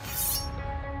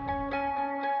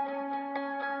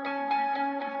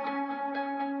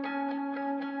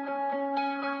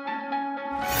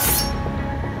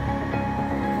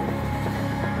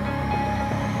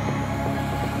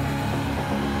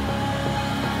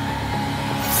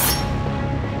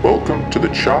Welcome to the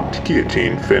Chopped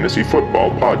Guillotine Fantasy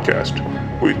Football Podcast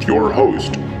with your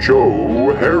host,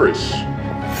 Joe Harris.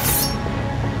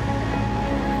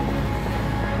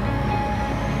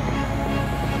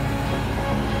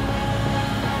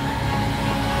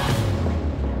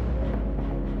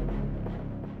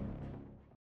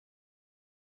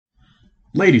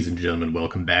 Ladies and gentlemen,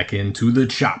 welcome back into the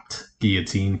Chopped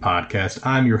Guillotine Podcast.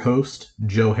 I'm your host,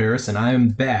 Joe Harris, and I am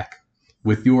back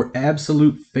with your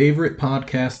absolute favorite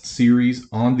podcast series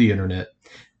on the internet.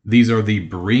 These are the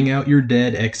Bring Out Your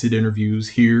Dead exit interviews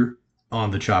here on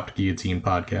the Chopped Guillotine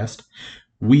Podcast.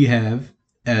 We have,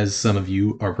 as some of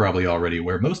you are probably already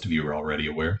aware, most of you are already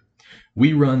aware,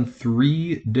 we run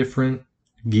 3 different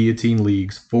guillotine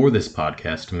leagues for this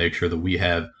podcast to make sure that we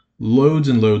have loads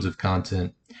and loads of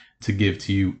content to give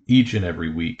to you each and every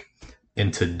week.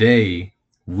 And today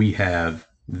we have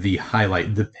the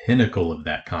highlight, the pinnacle of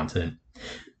that content.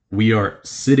 We are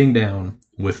sitting down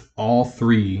with all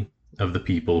 3 of the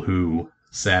people who,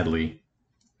 sadly,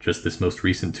 just this most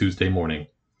recent Tuesday morning,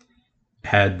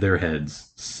 had their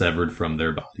heads severed from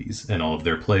their bodies and all of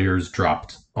their players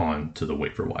dropped onto the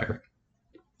waiver wire.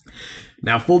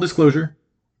 Now, full disclosure,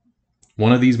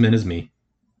 one of these men is me.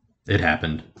 It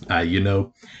happened.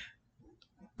 I've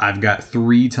got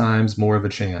 3 times more of a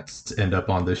chance to end up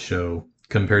on this show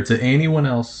compared to anyone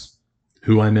else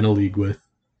who I'm in a league with.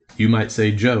 You might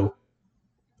say, Joe,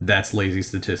 that's lazy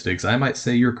statistics. I might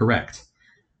say you're correct.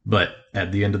 But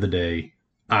at the end of the day,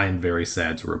 I am very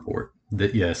sad to report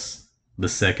that, yes, the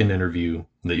second interview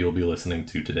that you'll be listening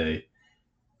to today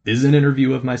is an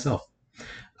interview of myself.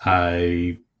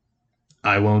 I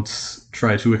won't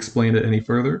try to explain it any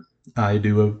further.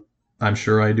 I'm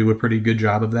sure I do a pretty good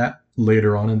job of that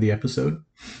later on in the episode.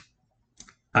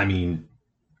 I mean,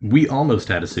 we almost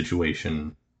had a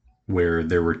situation where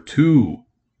there were 2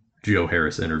 Joe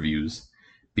Harris interviews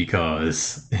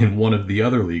because in one of the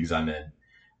other leagues I'm in,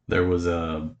 there was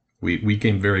we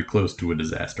came very close to a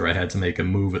disaster. I had to make a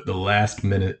move at the last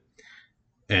minute,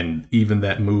 and even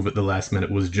that move at the last minute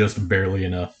was just barely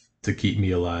enough to keep me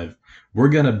alive. We're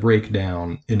going to break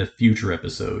down in a future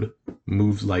episode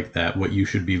moves like that, what you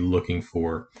should be looking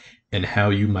for, and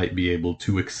how you might be able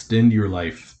to extend your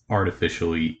life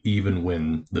artificially even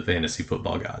when the fantasy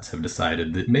football gods have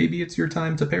decided that maybe it's your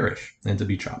time to perish and to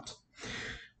be chopped.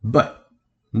 But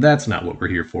that's not what we're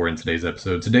here for in today's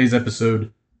episode. Today's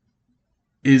episode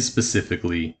is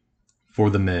specifically for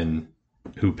the men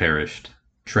who perished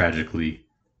tragically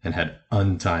and had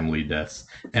untimely deaths.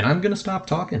 And I'm going to stop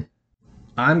talking.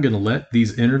 I'm going to let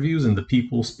these interviews and the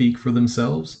people speak for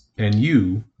themselves, and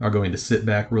you are going to sit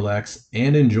back, relax,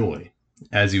 and enjoy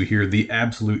as you hear the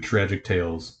absolute tragic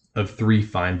tales of 3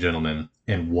 fine gentlemen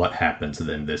and what happened to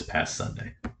them this past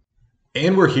Sunday.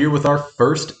 And we're here with our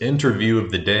first interview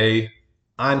of the day.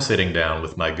 I'm sitting down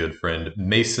with my good friend,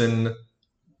 Mason.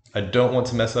 I don't want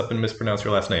to mess up and mispronounce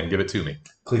your last name. Give it to me.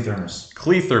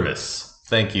 Clethermus.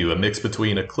 Thank you. A mix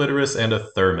between a clitoris and a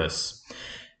thermos.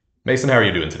 Mason, how are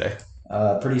you doing today?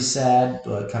 Pretty sad,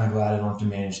 but kind of glad I don't have to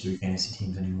manage 3 fantasy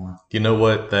teams anymore. You know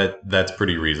what? That's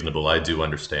pretty reasonable. I do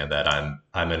understand that.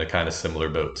 I'm in a kind of similar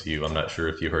boat to you. I'm not sure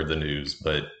if you heard the news,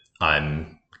 but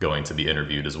I'm going to be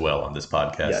interviewed as well on this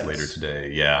podcast later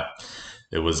today. Yeah,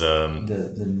 it was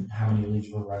the how many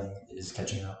leagues we're running is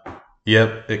catching up.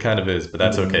 Yep, it kind of is, but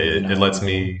that's okay. It lets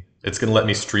me. It's going to let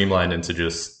me streamline into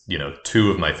just 2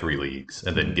 of my 3 leagues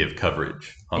and then give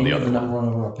coverage on the other one. The number 1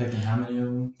 overall pick and how many of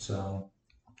them? So.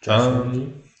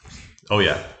 Oh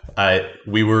yeah,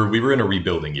 we were in a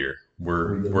rebuilding year.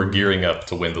 We're gearing up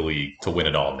to win the league, to win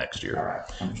it all next year. All right,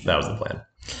 that was the plan.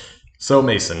 So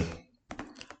Mason,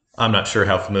 I'm not sure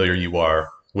how familiar you are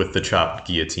with the Chopped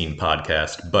Guillotine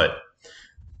podcast, but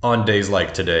on days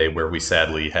like today, where we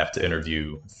sadly have to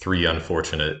interview 3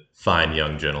 unfortunate, fine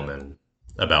young gentlemen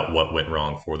about what went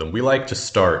wrong for them, we like to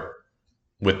start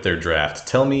with their draft.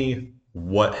 Tell me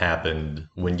what happened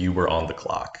when you were on the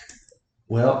clock.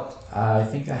 Well, I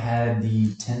think I had the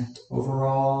 10th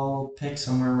overall pick,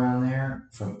 somewhere around there,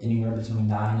 from anywhere between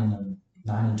 9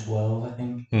 and 12, I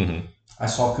think. Mm-hmm. I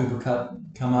saw Cooper Kupp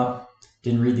come up,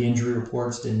 didn't read the injury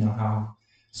reports, didn't know how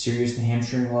serious the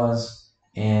hamstring was,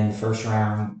 and the first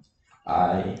round,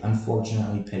 I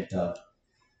unfortunately picked up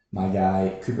my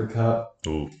guy, Cooper Kupp.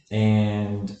 Ooh.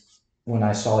 And when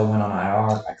I saw he went on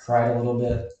IR, I cried a little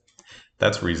bit.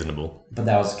 That's reasonable. But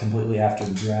that was completely after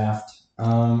the draft.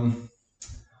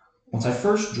 Once I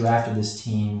first drafted this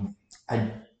team,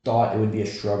 I thought it would be a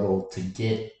struggle to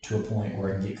get to a point where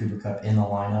I can get Cooper Kupp in the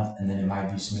lineup, and then it might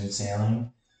be smooth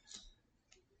sailing.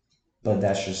 But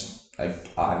that's just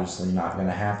obviously not going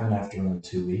to happen after only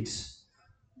 2 weeks.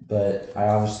 but I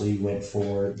obviously went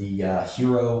for the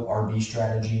hero RB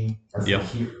strategy, or Yep.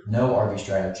 no RB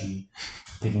strategy,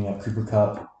 picking up Cooper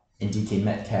Cup and DK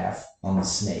Metcalf on the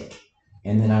snake.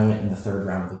 And then I went in the third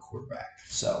round of the quarterback.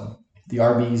 So the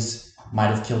RBs might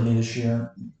have killed me this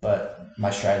year, but my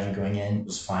strategy going in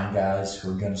was find guys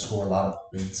who are going to score a lot of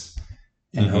points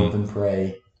and hope and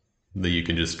pray that you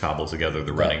can just cobble together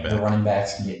the running back. The running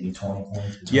backs can get me 20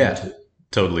 points. Yeah,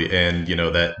 totally. And,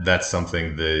 that's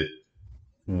something that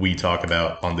we talk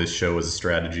about on this show as a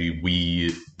strategy.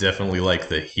 We definitely like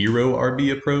the hero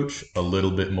RB approach a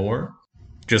little bit more,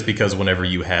 just because whenever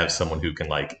you have someone who can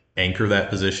anchor that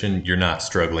position, you're not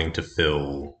struggling to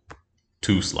fill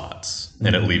two slots,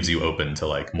 and it leaves you open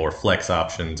to more flex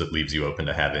options. It leaves you open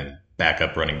to having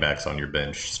backup running backs on your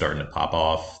bench starting to pop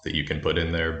off that you can put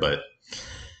in there. But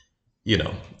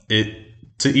it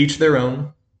to each their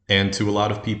own, and to a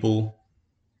lot of people,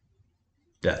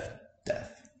 death.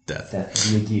 Be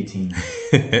a guillotine.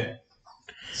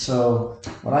 So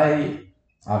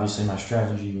obviously my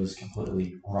strategy was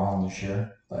completely wrong this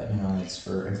year, but it's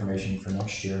for information for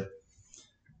next year.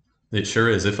 It sure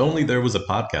is. If only there was a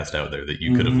podcast out there that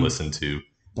you could have listened to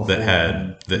that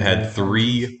had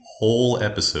 3 whole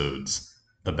episodes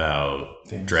about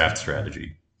draft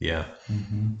strategy. Yeah.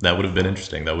 That would have been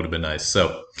interesting. That would have been nice.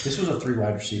 So this was a 3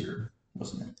 wide receiver,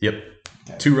 wasn't it? Yep.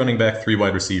 Okay. 2 running back, 3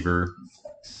 wide receiver,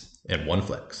 and 1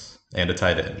 flex, and a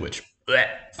tight end, which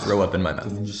throw up in my mouth.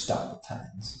 Can we just stop with tight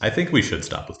ends? I think we should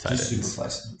stop with tight ends. Super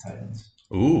flexing with tight ends.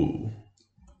 Ooh.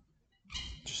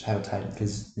 Just have a tight end,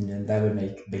 because that would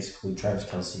make basically Travis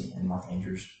Kelce and Mark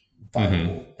Andrews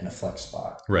viable in a flex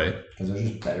spot. Right. Because they're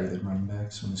just better than running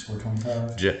backs when they score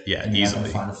 25. Yeah, and easily. You're not going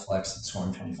to find a flex that's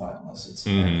scoring 25 unless it's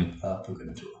Puka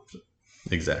Nacua.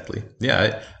 Exactly.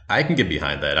 Yeah, I can get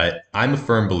behind that. I'm a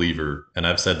firm believer, and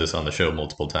I've said this on the show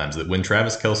multiple times, that when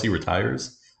Travis Kelce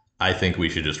retires, I think we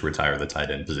should just retire the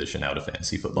tight end position out of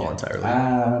fantasy football entirely.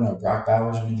 I don't know. Brock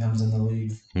Bowers, when he comes in the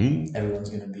league, everyone's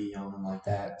going to be on him like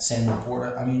that. Sam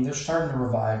Laporta, they're starting to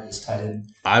revive this tight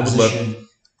end position,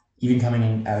 even coming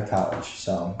in out of college.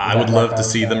 So I would love to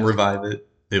see them revive it.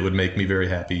 It would make me very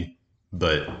happy.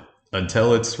 But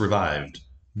until it's revived,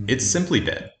 it's simply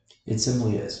dead. It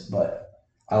simply is. But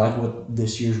I like what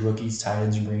this year's rookies, tight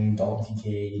ends, are bringing. Dalton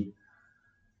Kincaid,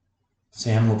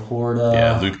 Sam Laporta.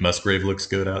 Yeah, Luke Musgrave looks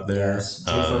good out there. Yes,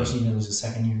 Jay Ferguson was a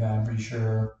second-year guy, I'm pretty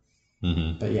sure.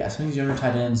 But yeah, some of these younger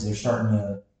tight ends,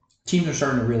 teams are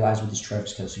starting to realize what this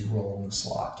Travis Kelce role in the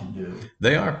slot can do.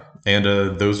 They are, and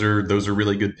those are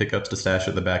really good pickups to stash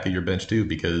at the back of your bench too,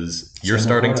 because your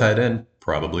starting tight end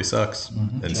probably sucks,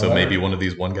 and so maybe one of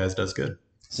these one guys does good.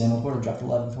 Sam Laporta dropped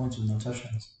 11 points with no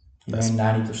touchdowns. He ran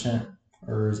 90%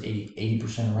 or is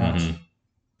 80% routes.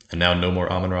 And now no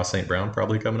more Amon-Ra St. Brown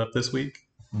probably coming up this week.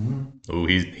 Oh,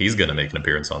 he's going to make an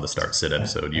appearance on the Start Sit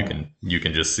episode. You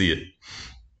can just see it.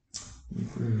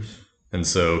 And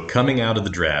so coming out of the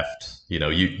draft,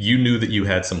 you knew that you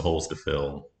had some holes to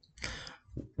fill.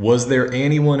 Was there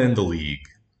anyone in the league,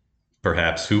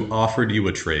 perhaps, who offered you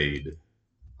a trade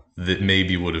that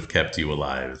maybe would have kept you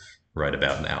alive right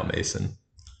about now, Mason?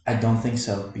 I don't think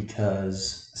so,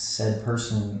 because said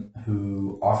person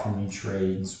who offered me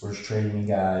trades was trading me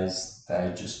guys that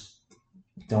I just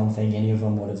don't think any of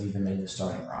them would have even made the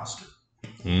starting roster.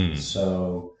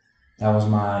 So that was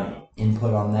my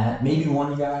input on that. Maybe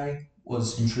one guy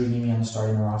was intriguing me on the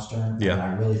starting roster, and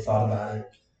I really thought about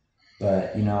it.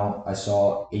 But, I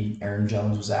saw Aaron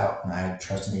Jones was out, and I had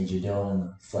trust in A.J. Dillon in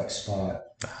the flex spot.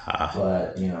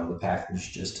 But, the Packers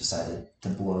just decided to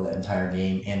blow that entire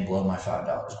game and blow my $5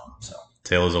 on them. So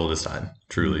tale as old as time,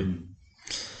 truly.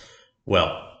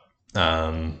 Well,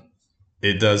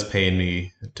 it does pain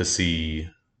me to see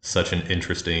such an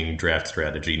interesting draft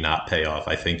strategy not pay off.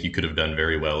 I think you could have done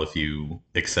very well if you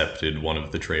accepted one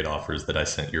of the trade offers that I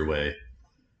sent your way.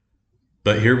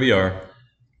 But here we are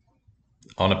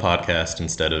on a podcast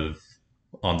instead of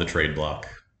on the trade block.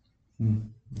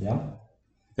 Yeah.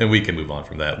 And we can move on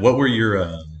from that. What were your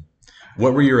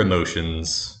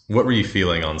emotions? What were you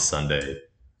feeling on Sunday?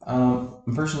 I'm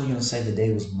personally going to say the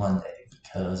day was Monday,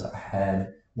 because I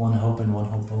had one hope and one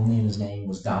hope only, and his name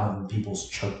was Donovan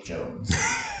Peoples-Choke Jones.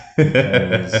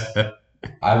 I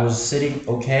was sitting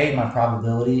okay. My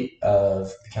probability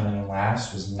of becoming in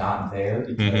last was not there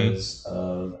because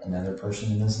of another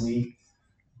person in this league.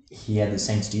 He had the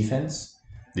Saints defense.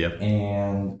 Yep.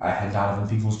 And I had Donovan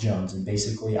Peoples-Jones, and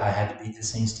basically I had to beat the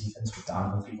Saints defense with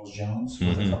Donovan Peoples-Jones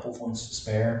with a couple points to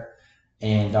spare.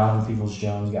 And Donovan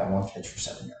Peoples-Jones got 1 catch for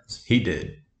 7 yards. He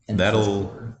did.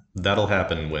 That'll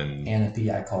happen when. And a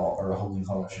PI call or a holding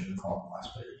call that should have been called in the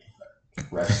last play of the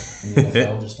Refs in the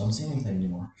NFL just don't see anything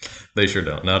anymore. They sure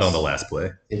don't. Not on the last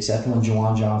play. Except when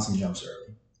Jawan Johnson jumps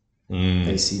early.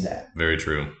 They see that. Very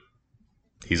true.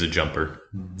 He's a jumper.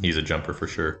 He's a jumper for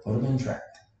sure. Put him in track.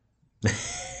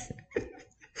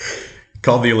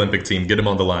 Call the Olympic team. Get him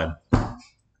on the line.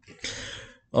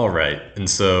 All right. And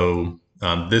so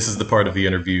this is the part of the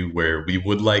interview where we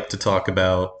would like to talk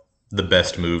about the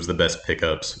best moves, the best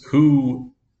pickups.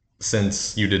 Who,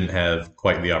 since you didn't have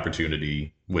quite the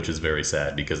opportunity, which is very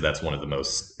sad because that's one of the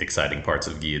most exciting parts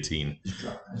of Guillotine.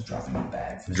 Is dropping the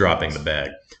bag. Dropping the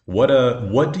bag.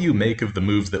 What do you make of the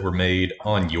moves that were made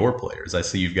on your players? I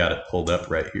see you've got it pulled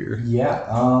up right here. Yeah.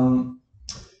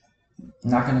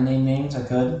 Not going to name names. I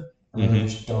could. I really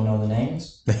just don't know the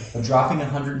names. But dropping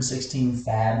 116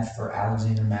 fab for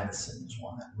Alexander Madison is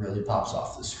one that really pops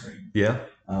off the screen. Yeah.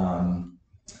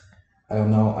 I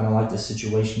don't know. I don't like the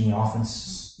situation, the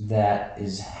offense that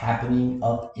is happening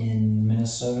up in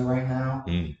Minnesota right now.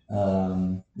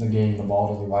 They're getting the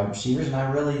ball to their wide receivers, and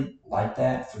I really like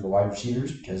that for the wide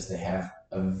receivers because they have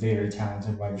a very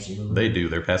talented wide receiver. They do.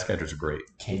 Their pass catchers are great.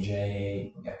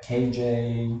 We got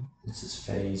KJ, what's his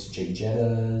face? Jay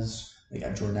Jettas. They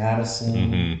got Jordan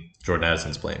Addison. Jordan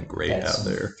Addison's playing great out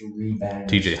there.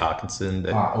 TJ Hawkinson.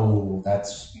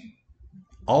 That's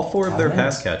all four of their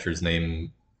pass catchers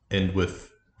end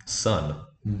with Son.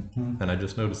 And I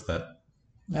just noticed that.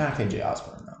 Nah, KJ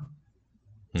Osborne,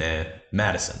 though. Nah,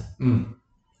 Madison.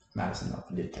 Madison, though,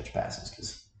 did catch passes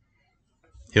because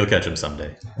he'll catch him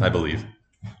someday, I believe.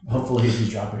 Hopefully he'll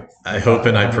be dropping. I hope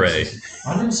and I pray.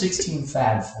 116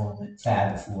 fab for him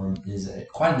is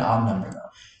quite an odd number, though.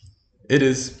 It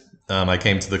is. I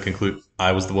came to the conclusion.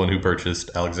 I was the one who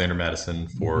purchased Alexander Madison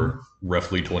for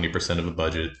roughly 20% of the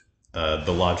budget.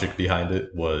 The logic behind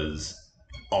it was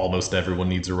almost everyone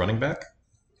needs a running back.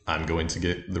 I'm going to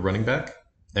get the running back.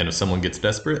 And if someone gets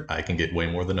desperate, I can get way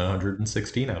more than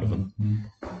 116 out of them.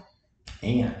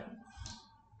 And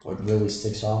what really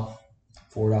sticks off,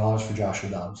 $4 for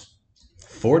Joshua Dobbs.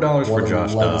 $4 for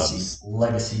Josh Dobbs.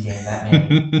 Legacy game that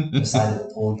man decided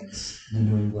to pull against the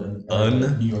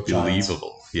New York Giants.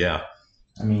 Unbelievable. Yeah.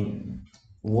 I mean,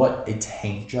 what a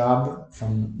tank job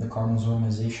from the Cardinals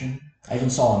organization. I even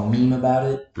saw a meme about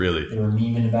it. Really? They were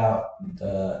memeing about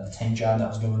the tank job that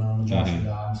was going on with Joshua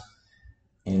Dobbs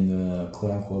and the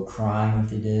quote-unquote crying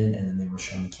that they did, and then they were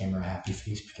showing the camera a happy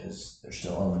face because they're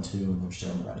still 0-2 and they're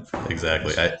still in the running for it.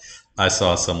 Exactly. I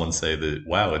saw someone say that,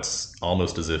 wow, it's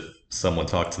almost as if someone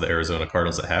talked to the Arizona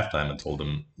Cardinals at halftime and told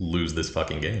them, lose this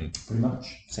fucking game. Pretty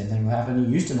much. Same thing happened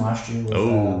in Houston last year with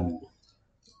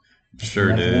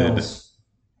sure did. Mills.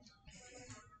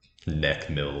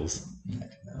 Neck Mills.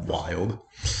 Wild.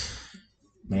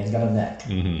 Man's got a neck.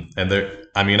 And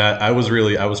I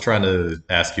was trying to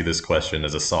ask you this question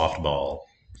as a softball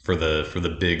for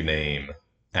the big name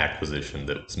acquisition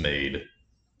that was made.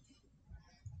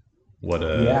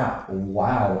 Yeah,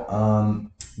 wow.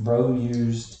 Bro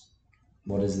used,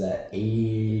 what is that,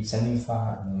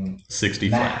 75?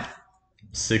 65. Math.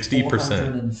 60%.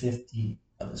 450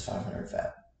 of his 500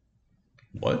 fat.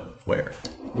 What? Where?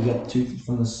 We got two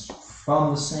from the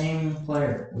same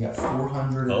player. We got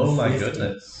 450. Oh my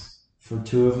goodness! For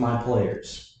two of my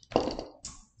players.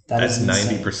 That's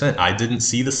 90%. I didn't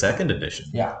see the second edition.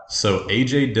 Yeah. So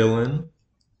AJ Dillon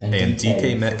and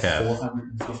DK Metcalf.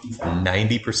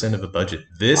 90% of the budget.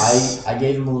 I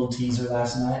gave him a little teaser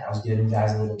last night. I was giving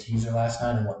guys a little teaser last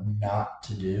night on what not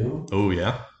to do. Oh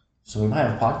yeah. So we might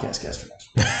have a podcast guest for next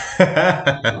week.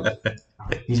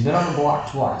 He's been on the block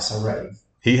twice already.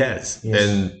 He has. He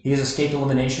has escaped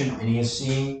elimination, and he is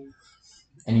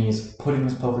putting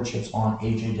his poker chips on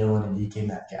AJ Dillon and DK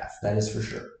Metcalf. That is for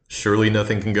sure. Surely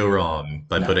nothing can go wrong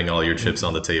by putting all your chips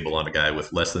on the table on a guy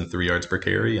with less than 3 yards per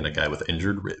carry and a guy with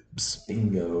injured ribs.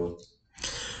 Bingo.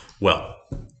 Well,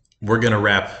 we're going to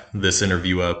wrap this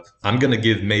interview up. I'm going to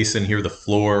give Mason here the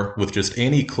floor with just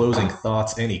any closing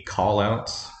thoughts, any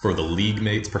call-outs for the league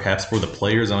mates, perhaps for the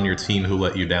players on your team who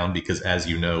let you down, because as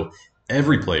you know,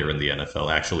 every player in the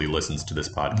NFL actually listens to this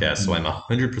podcast, so I'm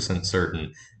 100%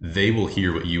 certain they will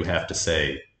hear what you have to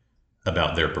say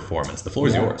about their performance. The floor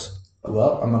is yours.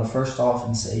 Well, I'm going to first off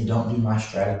and say don't do my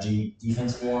strategy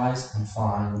defensive-wise and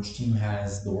find which team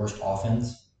has the worst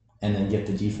offense and then get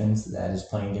the defense that is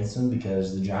playing against them,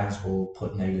 because the Giants will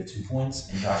put -2 points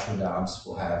and Joshua Dobbs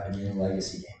will have a new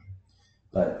legacy game.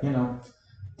 But,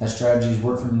 that strategy has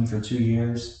worked for me for 2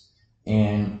 years,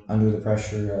 and under the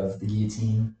pressure of the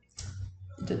guillotine,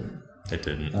 it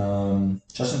didn't.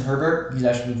 Justin Herbert, he's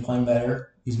actually been playing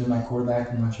better. He's been my quarterback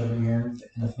pretty much every year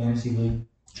in the fantasy league.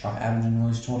 Averaging at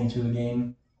least 22 a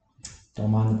game.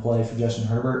 Don't mind the play for Justin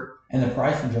Herbert. And the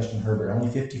price for Justin Herbert, only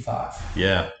 $55.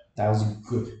 Yeah. That was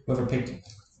good. Whoever picked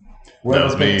That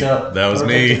was me. That was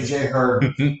me. Jay Herb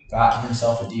got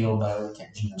himself a deal, but I would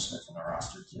kept Geno Smith on the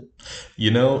roster too.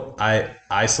 You know,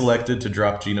 I selected to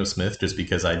drop Geno Smith just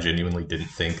because I genuinely didn't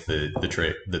think that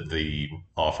the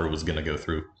offer was going to go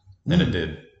through, and it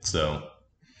did. So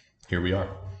here we are.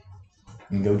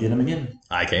 You can go get him again.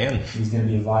 I can. He's going to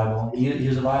be a viable. He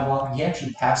was a viable option. He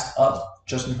actually passed up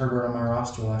Justin Herbert on my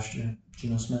roster last year.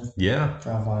 Geno Smith. Yeah.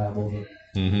 For how viable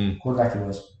the quarterback he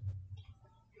was.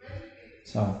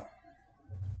 So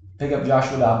pick up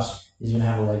Joshua Dobbs. He's going to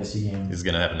have a legacy game. He's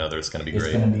going to have another. It's going to be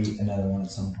great. It's going to be another one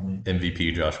at some point.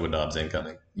 MVP Joshua Dobbs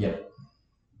incoming. Yep.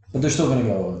 But they're still going to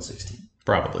go 0-16.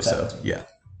 Probably 17. So, yeah.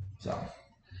 So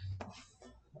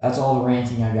that's all the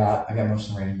ranking I got. I got most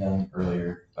of the ranking done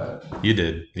earlier. But you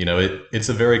did. You know, it's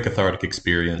a very cathartic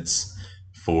experience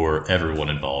for everyone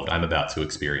involved. I'm about to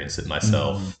experience it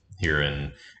myself here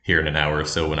in an hour or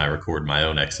so when I record my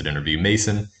own exit interview.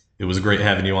 Mason, it was great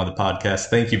having you on the podcast.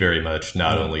 Thank you very much,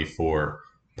 not only for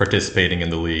participating in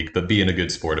the league, but being a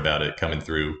good sport about it, coming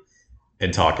through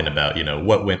and talking about, you know,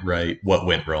 what went right, what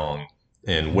went wrong,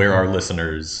 and where our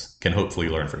listeners can hopefully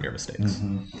learn from your mistakes.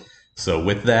 So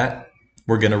with that,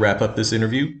 we're going to wrap up this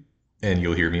interview, and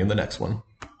you'll hear me in the next one.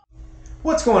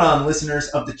 What's going on, listeners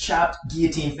of the Chopped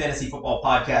Guillotine Fantasy Football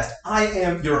Podcast? I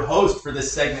am your host for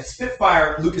this segment,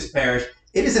 Spitfire Lucas Parrish.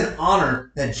 It is an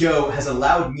honor that Joe has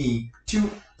allowed me to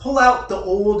pull out the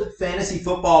old fantasy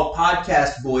football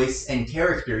podcast voice and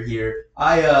character here.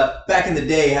 I, back in the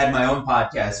day, had my own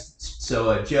podcast.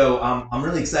 So, Joe, I'm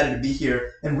really excited to be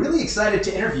here and really excited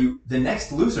to interview the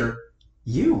next loser,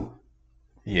 you.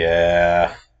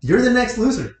 Yeah. You're the next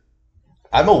loser.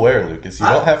 I'm aware, Lucas. You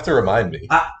don't have to remind me.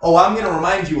 I'm going to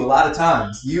remind you a lot of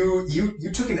times. You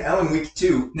took an L in week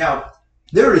 2. Now,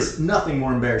 there is nothing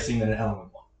more embarrassing than an L in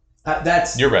week 1.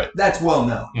 You're right. That's well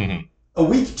known. A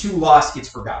week 2 loss gets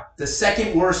forgotten. The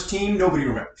second worst team, nobody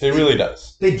remembers. It really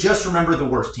does. They just remember the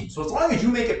worst team. So as long as you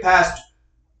make it past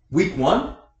week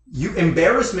 1, you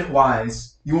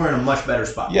embarrassment-wise, you are in a much better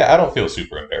spot. Yeah, I don't feel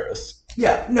super embarrassed.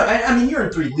 Yeah, no, I mean, you're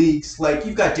in 3 leagues. Like,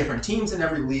 you've got different teams in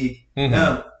every league.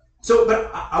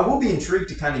 But I will be intrigued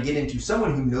to kind of get into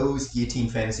someone who knows Guillotine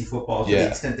Fantasy Football to the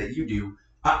extent that you do.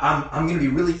 I'm going to be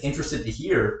really interested to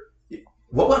hear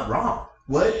what went wrong.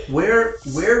 Where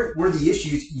were the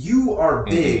issues? You are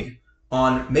big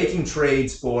on making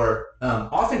trades for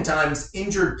oftentimes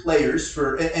injured players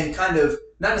and kind of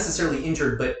not necessarily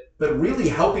injured, but really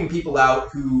helping people out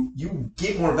who you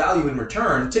get more value in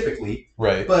return typically.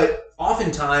 Right. But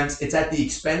oftentimes it's at the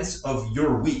expense of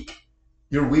your week.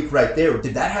 Your week right there.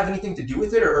 Did that have anything to do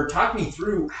with it? Or talk me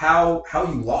through how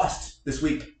you lost this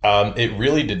week? It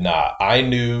really did not. I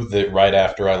knew that right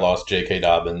after I lost J.K.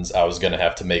 Dobbins, I was going to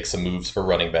have to make some moves for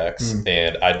running backs.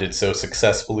 And I did so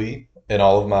successfully in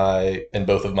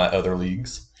both of my other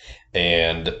leagues.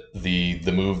 And the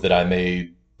move that I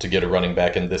made to get a running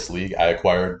back in this league, I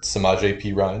acquired Samaje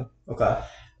Perine. Okay.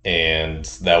 And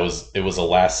it was a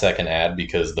last second ad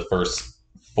because the first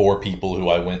 4 people who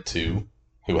I went to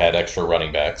who had extra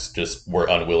running backs just were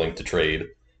unwilling to trade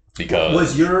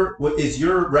because is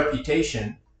your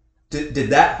reputation, did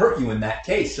that hurt you in that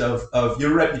case of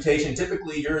your reputation?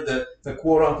 Typically you're the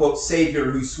quote unquote savior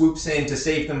who swoops in to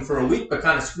save them for a week but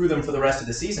kind of screw them for the rest of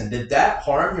the season. Did that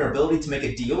harm your ability to make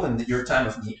a deal in your time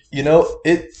of need? You know,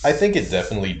 I think it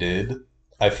definitely did.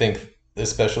 I think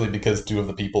especially because 2 of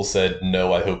the people said,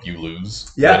 "No, I hope you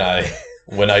lose." Yeah.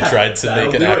 When I tried to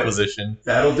make an acquisition.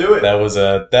 That'll do it. That was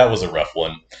a rough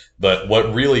one. But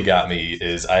what really got me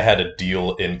is I had a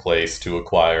deal in place to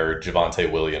acquire Javonte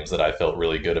Williams that I felt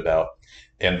really good about.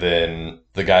 And then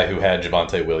the guy who had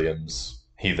Javonte Williams,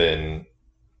 he then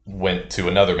went to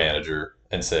another manager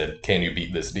and said, "Can you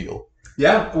beat this deal?"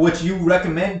 Yeah, which you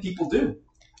recommend people do.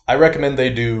 I recommend they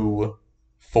do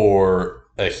for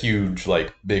a huge,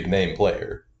 big name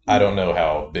player. I don't know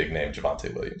how big name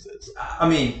Javonte Williams is. I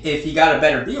mean, if he got a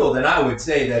better deal, then I would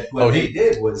say that what he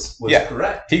did was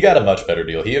correct. He got a much better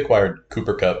deal. He acquired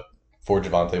Cooper Kupp for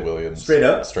Javonte Williams. Straight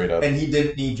up? Straight up. And he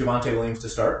didn't need Javonte Williams to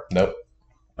start? Nope.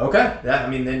 Okay.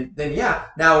 Then yeah.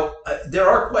 Now, there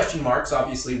are question marks,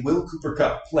 obviously. Will Cooper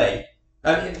Kupp play?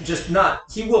 I mean,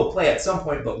 he will play at some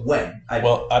point, but when? I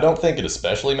don't think it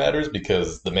especially matters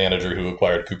because the manager who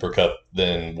acquired Cooper Kupp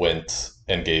then went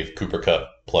and gave Cooper Kupp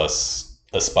plus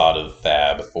a spot of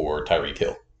fab for Tyreek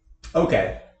Hill.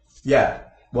 Okay. Yeah.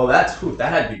 Well, that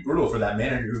had to be brutal for that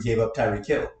manager who gave up Tyreek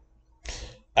Hill.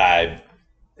 I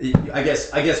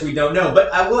guess we don't know, but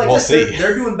we'll see.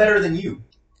 They're doing better than you.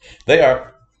 They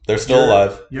are. They're still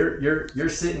alive. You're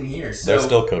sitting here. So, they're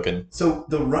still cooking. So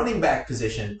the running back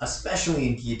position, especially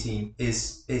in Guillotine,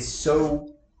 is so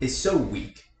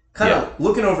weak. kind of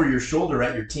looking over your shoulder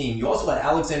at your team, you also had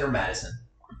Alexander Madison.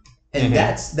 And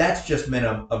that's just been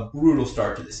a brutal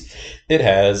start to the season. It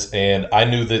has, and I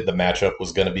knew that the matchup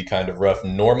was going to be kind of rough.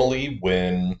 Normally,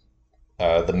 when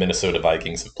the Minnesota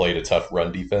Vikings have played a tough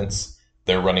run defense,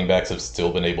 their running backs have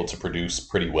still been able to produce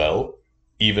pretty well,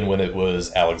 even when it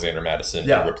was Alexander Madison,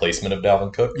 the replacement of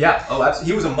Dalvin Cook. Yeah, absolutely.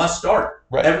 He was a must start.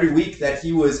 Right. Every week that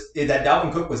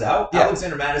Dalvin Cook was out,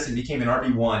 Alexander Madison became an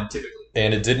RB1 typically.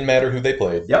 And it didn't matter who they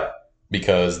played. Yep.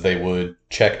 Because they would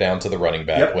check down to the running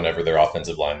back whenever their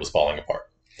offensive line was falling apart.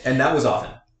 And that was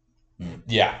often.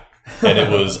 Yeah. And it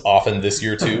was often this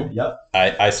year, too. Yep.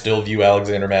 I still view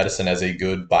Alexander Madison as a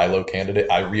good buy low candidate.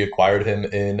 I reacquired him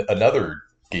in another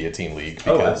Guillotine league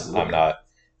because I'm not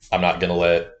going to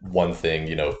let one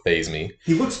thing, phase me.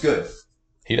 He looks good.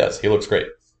 He does. He looks great.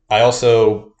 I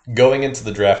also, going into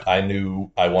the draft, I knew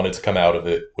I wanted to come out of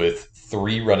it with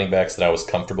 3 running backs that I was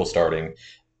comfortable starting.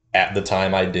 At the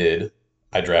time I did,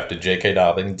 I drafted J.K.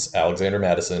 Dobbins, Alexander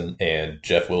Madison, and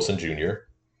Jeff Wilson Jr.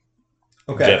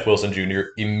 Okay. Jeff Wilson Jr.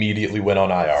 immediately went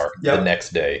on IR the next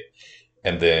day.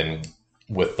 And then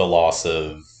with the loss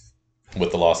of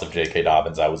J.K.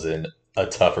 Dobbins, I was in a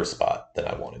tougher spot than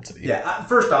I wanted to be. Yeah,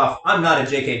 first off, I'm not a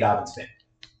J.K. Dobbins fan.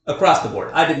 Across the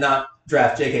board. I did not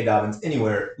draft J.K. Dobbins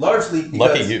anywhere, largely because...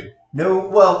 Lucky you. No,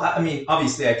 well, I mean,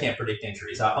 obviously I can't predict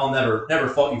injuries. I'll never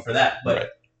fault you for that,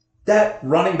 but that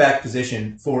running back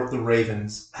position for the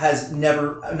Ravens has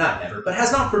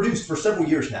has not produced for several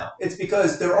years now. It's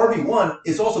because their RB1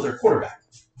 is also their quarterback.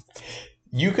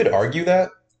 You could argue that.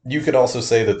 You could also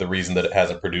say that the reason that it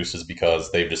hasn't produced is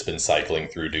because they've just been cycling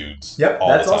through dudes. Yep,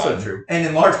 that's also true. And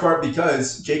in large part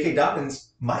because J.K.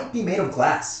 Dobbins might be made of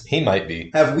glass. He might be.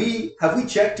 Have we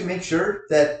checked to make sure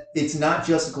that it's not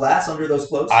just glass under those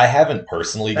clothes? I haven't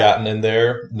personally gotten in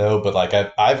there, no, but like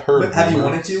I've heard. But have you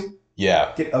wanted to?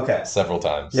 Yeah. Okay. Several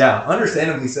times. Yeah,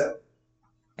 understandably so.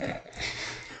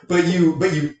 But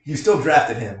you still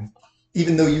drafted him,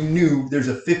 even though you knew there's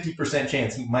a 50%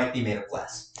 chance he might be made of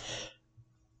glass.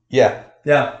 Yeah.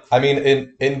 Yeah. I mean,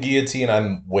 in Guillotine,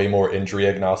 I'm way more injury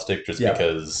agnostic just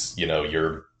because,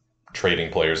 you're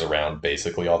trading players around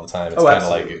basically all the time. It's kind of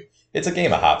like, it's a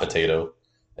game of hot potato.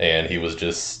 And he was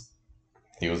just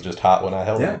hot when I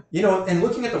held him. And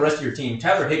looking at the rest of your team,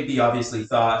 Tyler Higbee obviously we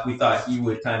thought he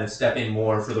would kind of step in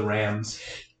more for the Rams.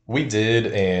 We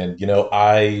did. And,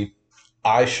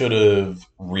 I should have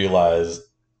realized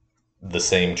the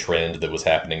same trend that was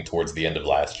happening towards the end of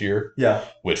last year. Yeah.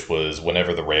 Which was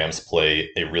whenever the Rams play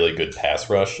a really good pass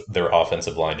rush, their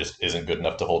offensive line just isn't good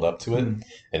enough to hold up to it. Mm.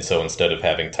 And so instead of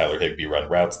having Tyler Higbee run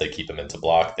routes, they keep him into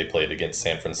block. They played against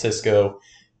San Francisco.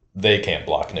 They can't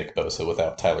block Nick Bosa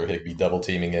without Tyler Higbee double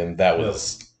teaming him. That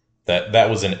was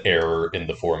an error in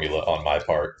the formula on my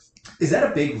part. Is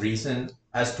that a big reason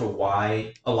as to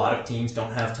why a lot of teams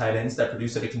don't have tight ends that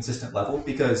produce at a consistent level?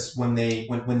 Because when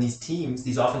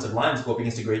these offensive lines go up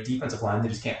against a great defensive line, they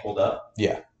just can't hold up.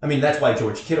 Yeah. I mean, that's why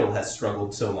George Kittle has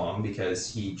struggled so long,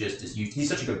 because he just is used. He's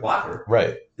such a good blocker.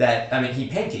 Right. He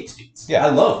pancakes dudes. Yeah. I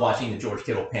love watching the George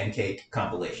Kittle pancake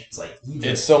compilations.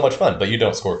 It's so much fun, but you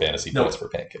don't score fantasy points for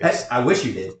pancakes. I wish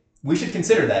you did. We should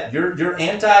consider that. You're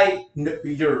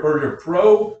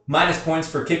pro minus points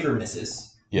for kicker misses.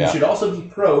 Yeah. You should also be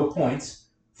pro points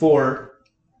for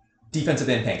defensive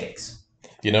end pancakes.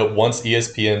 Once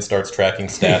ESPN starts tracking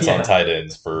stats on tight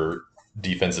ends for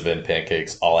defensive end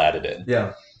pancakes, I'll add it in.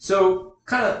 Yeah. So,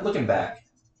 kind of looking back,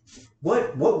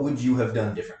 what would you have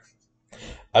done different?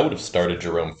 I would have started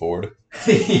Jerome Ford.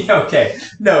 Okay.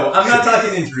 No, I'm not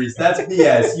talking injuries. That's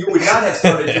BS. You would not have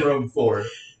started Jerome Ford.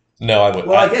 No, I would.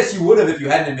 Well, I guess you would have if you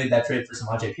hadn't made that trade for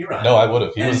Samaje Perine. No, I would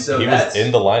have. He was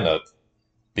in the lineup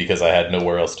because I had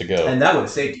nowhere else to go. And that would have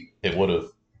saved you. It would have.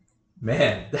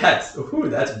 Man, that's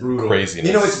brutal. Craziness.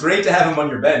 It's great to have him on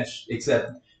your bench,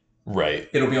 except right.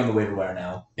 It'll be on the waiver wire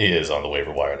now. He is on the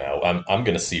waiver wire now. I'm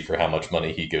going to see for how much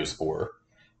money he goes for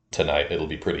tonight. It'll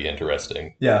be pretty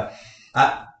interesting. Yeah.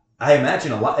 I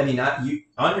imagine a lot. I mean, you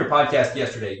on your podcast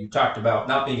yesterday, you talked about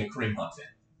not being a Kareem Hunt fan.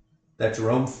 That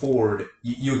Jerome Ford,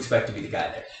 you expect to be the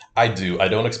guy there. I do. I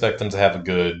don't expect them to have a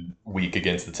good week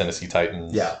against the Tennessee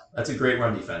Titans. Yeah, that's a great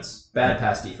run defense. Bad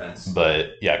pass defense.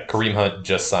 But, yeah, Kareem Hunt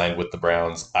just signed with the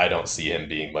Browns. I don't see him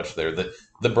being much there.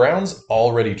 The Browns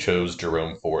already chose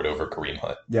Jerome Ford over Kareem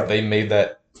Hunt. Yep. They made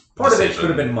that Part decision. of it could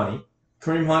have been money.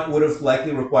 Kareem Hunt would have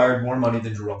likely required more money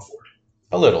than Jerome Ford.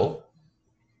 A little.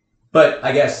 But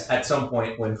I guess at some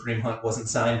point when Kareem Hunt wasn't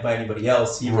signed by anybody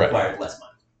else, he required less money.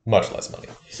 Much less money.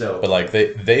 So, but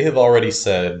they have already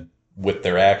said with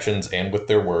their actions and with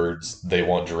their words, they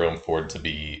want Jerome Ford to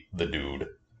be the dude.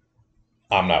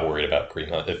 I'm not worried about Kareem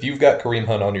Hunt. If you've got Kareem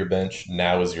Hunt on your bench,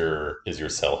 now is your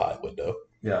sell high window.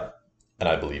 Yeah. And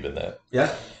I believe in that.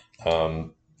 Yeah.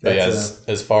 But yeah,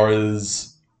 as far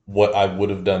as what I would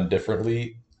have done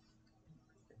differently,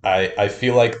 I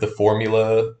feel like the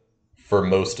formula for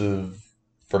most of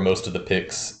the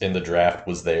picks in the draft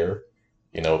was there.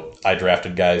 You know, I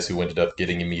drafted guys who ended up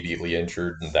getting immediately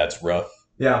injured, and that's rough.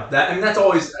 Yeah,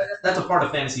 that's a part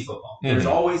of fantasy football. There's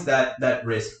always that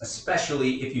risk,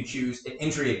 especially if you choose an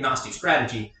injury agnostic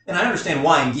strategy. And I understand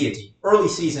why in Guillotine. Early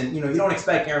season, you don't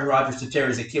expect Aaron Rodgers to tear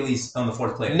his Achilles on the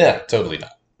fourth play. No, totally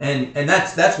not. And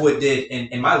that's what did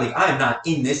in my league. I am not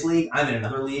in this league. I'm in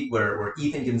another league where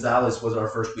Ethan Gonzalez was our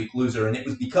first week loser, and it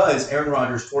was because Aaron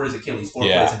Rodgers tore his Achilles 4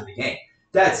 plays into the game.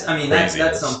 That's something,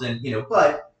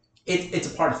 but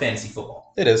it's a part of fantasy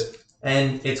football. It is.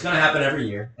 And it's going to happen every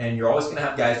year, and you're always going to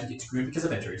have guys who get screwed because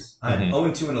of injuries. I'm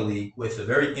 0-2 in a league with a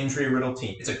very injury-riddled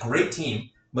team. It's a great team,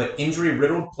 but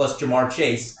injury-riddled plus Jamar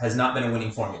Chase has not been a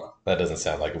winning formula. That doesn't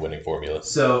sound like a winning formula.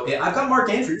 So I've got Mark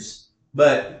Andrews,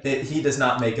 but he does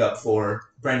not make up for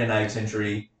Brandon Ayuk's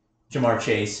injury, Jamar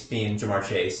Chase being Jamar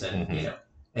Chase, and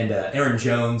and Aaron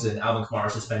Jones and Alvin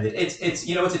Kamara suspended. It's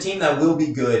a team that will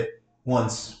be good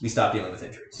once we stop dealing with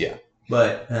injuries. Yeah.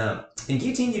 But in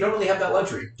Guillotine, you don't really have that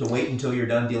luxury to wait until you're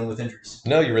done dealing with injuries.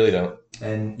 No, you really don't.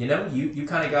 And you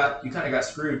kind of got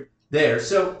screwed there.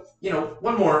 So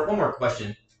one more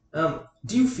question.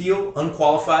 Do you feel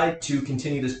unqualified to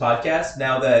continue this podcast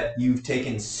now that you've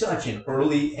taken such an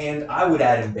early and I would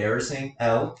add embarrassing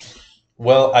L?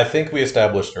 Well, I think we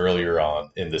established earlier on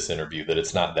in this interview that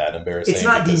it's not that embarrassing. It's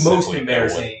not the most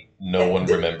embarrassing. No one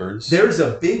remembers. There's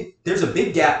a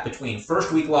big gap between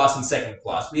first week loss and second week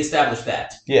loss. We established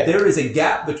that. Yeah. There is a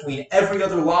gap between every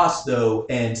other loss though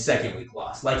and second week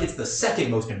loss. Like it's the second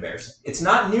most embarrassing. It's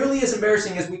not nearly as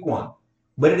embarrassing as week 1,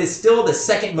 but it is still the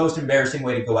second most embarrassing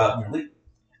way to go out in your league.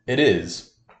 It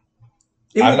is.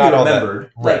 It will be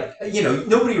remembered. Right.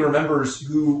 Nobody remembers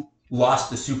who lost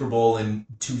the Super Bowl in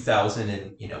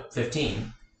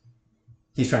 2015.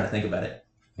 He's trying to think about it.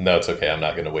 No, it's okay. I'm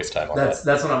not going to waste time on that.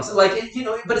 That's what I'm saying.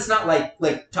 But it's not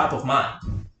like top of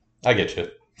mind. I get you.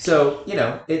 So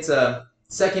it's a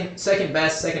second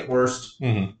best, second worst.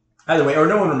 Mm-hmm. Either way, or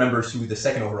no one remembers who the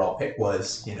second overall pick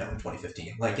was. In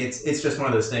 2015. Like it's just one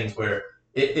of those things where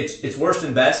it's worst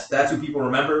and best. That's who people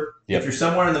remember. Yep. If you're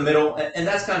somewhere in the middle, and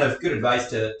that's kind of good advice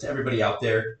to everybody out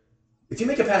there. If you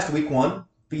make it past week 1,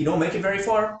 but you don't make it very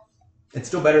far, it's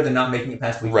still better than not making it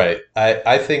past week 1. Right.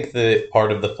 I think that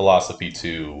part of the philosophy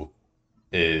too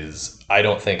is I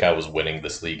don't think I was winning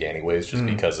this league anyways, just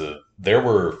because there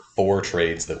were 4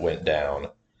 trades that went down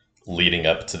leading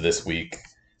up to this week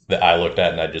that I looked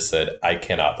at and I just said, I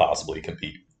cannot possibly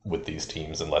compete with these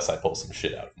teams unless I pull some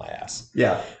shit out of my ass.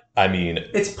 Yeah. I mean,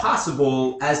 it's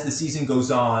possible as the season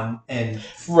goes on and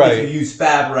if right. you use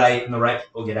fab right and the right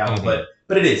people get out, but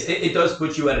it does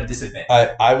put you at a disadvantage.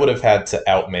 I would have had to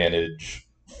outmanage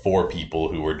 4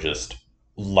 people who were just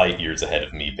light years ahead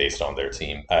of me based on their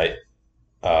team. Grant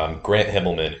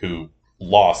Himmelman, who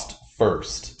lost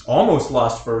first. Almost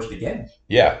lost first again.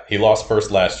 Yeah, he lost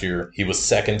first last year. He was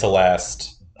second to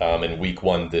last in week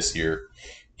 1 this year.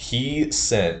 He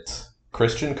sent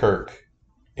Christian Kirk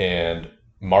and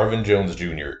Marvin Jones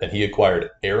Jr., and he acquired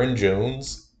Aaron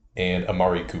Jones and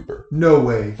Amari Cooper. No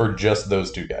way. For just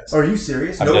those 2 guys. Are you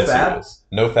serious? I'm no fab? Serious.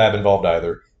 No fab involved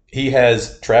either. He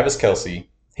has Travis Kelce.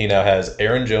 He now has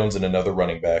Aaron Jones and another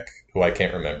running back who I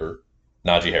can't remember.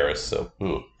 Najee Harris, so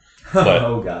ooh. But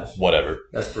oh gosh. Whatever.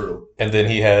 That's brutal. And then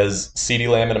he has CeeDee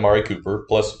Lamb and Amari Cooper,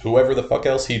 plus whoever the fuck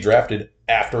else he drafted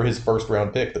after his first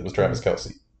round pick that was Travis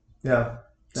Kelce. Yeah.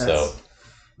 So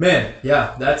man,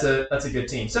 yeah, that's a good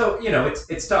team. So,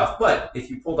 it's tough, but if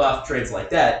you pulled off trades like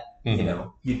that,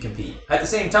 you'd compete. At the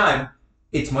same time,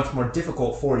 it's much more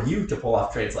difficult for you to pull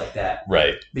off trades like that.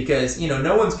 Right. Because,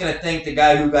 no one's going to think the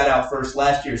guy who got out first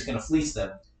last year is going to fleece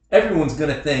them. Everyone's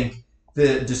going to think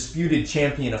the disputed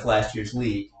champion of last year's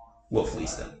league will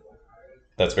fleece them.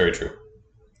 That's very true.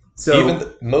 So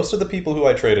even most of the people who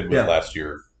I traded with last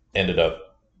year ended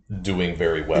up doing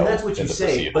very well. And that's what you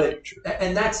say, but future.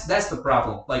 And that's the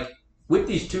problem. Like with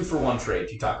these 2-for-1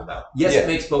 trades you talk about, yes, it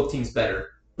makes both teams better,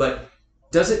 but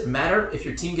does it matter if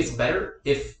your team gets better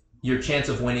if your chance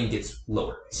of winning gets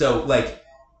lower? So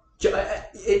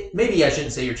maybe I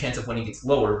shouldn't say your chance of winning gets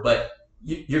lower, but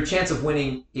your chance of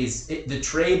winning the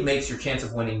trade makes your chance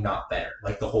of winning not better,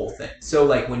 like the whole thing. So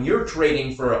like when you're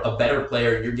trading for a better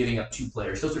player and you're giving up 2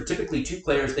 players, those are typically 2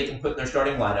 players they can put in their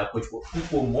starting lineup, which will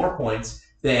equal more points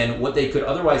than what they could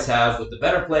otherwise have with the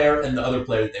better player and the other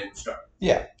player that they would start.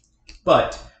 Yeah.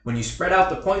 But when you spread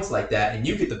out the points like that and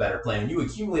you get the better player and you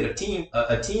accumulate a team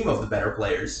of the better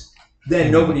players,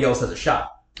 then nobody else has a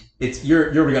shot.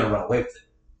 You're going to run away with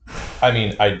it. I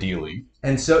mean, ideally,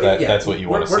 And so that's what you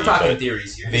want to see. We're talking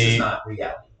theories here. This is not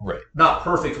reality. Right. Not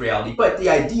perfect reality, but the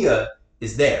idea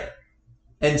is there.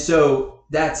 And so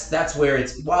that's where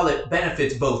while it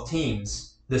benefits both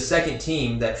teams, the second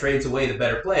team that trades away the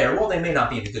better player, well, they may not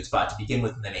be in a good spot to begin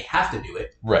with, and they may have to do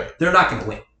it. Right. They're not going to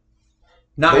win.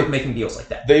 Not with making deals like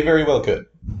that. They very well could.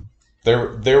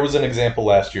 There was an example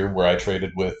last year where I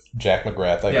traded with Jack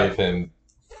McGrath. I gave him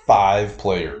 5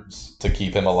 players to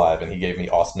keep him alive, and he gave me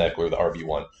Austin Eckler, the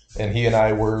RB1. And he and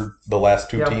I were the last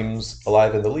 2 teams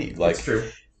alive in the league. Like, that's true.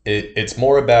 It's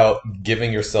more about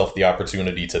giving yourself the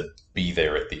opportunity to be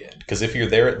there at the end. Because if you're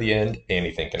there at the end,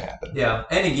 anything can happen. Yeah,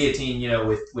 and in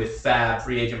Guillotine, with fab,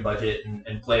 free agent budget,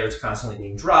 and players constantly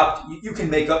being dropped, you can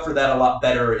make up for that a lot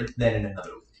better than in another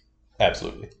league.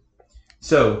 Absolutely.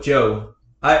 So, Joe,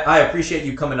 I appreciate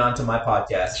you coming on to my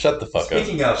podcast. Shut the fuck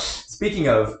up. Speaking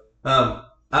of,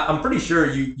 I'm pretty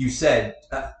sure you said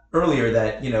earlier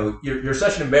that you're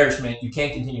such an embarrassment, you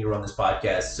can't continue to run this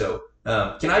podcast. So,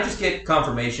 can I just get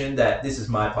confirmation that this is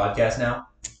my podcast now?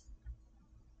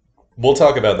 We'll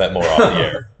talk about that more off the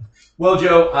air. Well,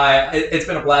 Joe, it's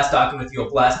been a blast talking with you. A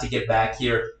blast to get back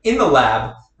here in the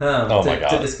lab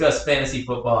to discuss fantasy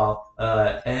football.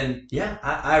 And yeah,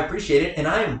 I appreciate it, and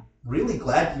I'm really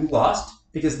glad you lost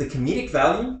because the comedic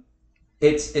value,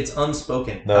 it's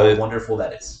unspoken how wonderful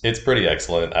that is. It's pretty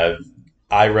excellent.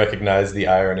 I recognize the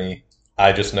irony.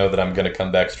 I just know that I'm going to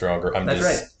come back stronger. That's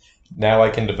right. Now I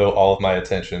can devote all of my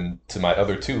attention to my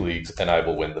other 2 leagues, and I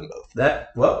will win them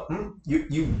both.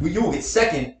 You will get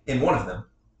second in one of them.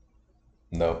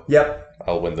 No. Yep.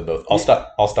 I'll win them both.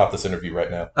 I'll stop this interview right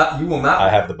now. You will not. I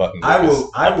have the button.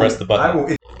 I press the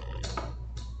button.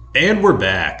 And we're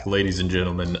back, ladies and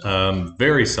gentlemen.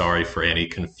 Very sorry for any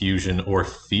confusion or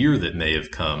fear that may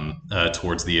have come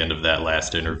towards the end of that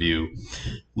last interview.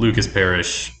 Lucas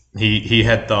Parrish, he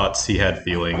had thoughts, he had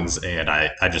feelings, and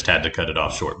I just had to cut it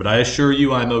off short. But I assure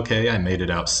you I'm okay. I made it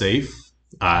out safe.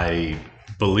 I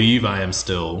believe I am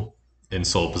still in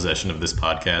sole possession of this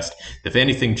podcast. If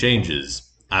anything changes,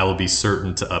 I will be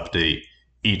certain to update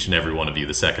each and every one of you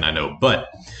the second I know. But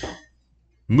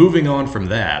moving on from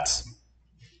that,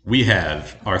 we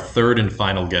have our third and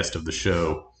final guest of the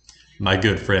show, my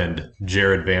good friend,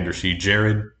 Jared Vandershe.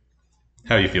 Jared,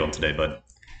 how are you feeling today, bud?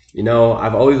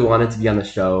 I've always wanted to be on the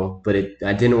show, but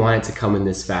I didn't want it to come in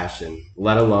this fashion,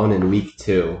 let alone in week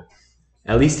 2.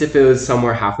 At least if it was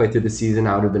somewhere halfway through the season,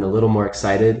 I would have been a little more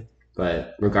excited.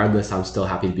 But regardless, I'm still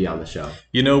happy to be on the show.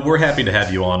 We're happy to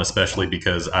have you on, especially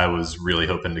because I was really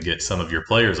hoping to get some of your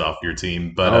players off your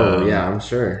team. But yeah, I'm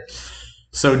sure.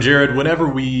 So, Jared, whenever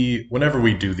we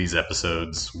do these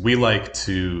episodes, we like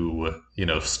to,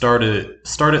 start at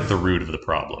the root of the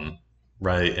problem,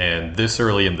 right? And this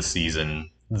early in the season,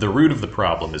 the root of the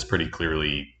problem is pretty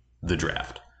clearly the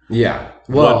draft. Yeah.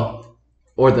 Well,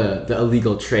 or the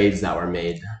illegal trades that were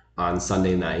made on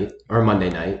Sunday night or Monday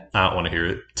night. I don't want to hear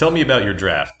it. Tell me about your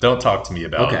draft. Don't talk to me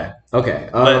about it. Okay.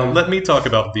 Let me talk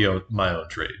about my own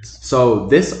trades. So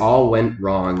this all went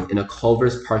wrong in a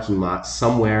Culver's parking lot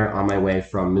somewhere on my way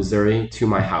from Missouri to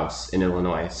my house in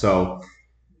Illinois. So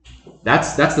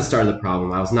that's the start of the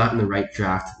problem. I was not in the right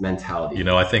draft mentality.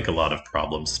 I think a lot of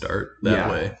problems start that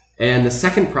way. And the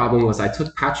second problem was I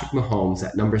took Patrick Mahomes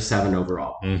at number 7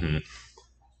 overall. Mm-hmm.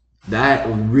 That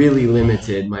really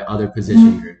limited my other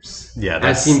position groups. Yeah,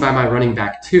 as seen by my running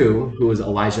back 2, who was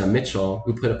Elijah Mitchell,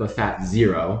 who put up a fat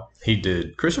 0. He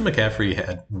did. Christian McCaffrey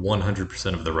had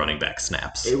 100% of the running back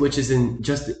snaps. Which is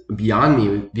just beyond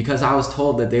me because I was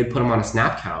told that they'd put him on a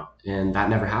snap count, and that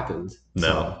never happened.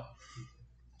 No.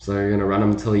 So they're going to run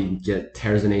him until he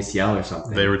tears an ACL or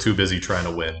something. They were too busy trying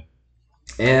to win.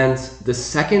 And the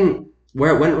second,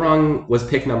 where it went wrong was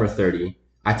pick number 30.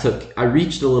 I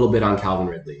reached a little bit on Calvin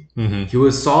Ridley. Mm-hmm. He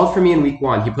was solid for me in week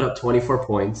 1. He put up 24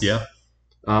 points. Yeah.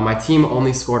 My team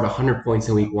only scored 100 points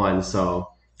in week 1, so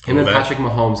him and Patrick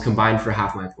Mahomes combined for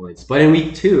half my points. But in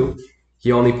week 2,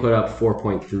 he only put up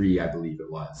 4.3, I believe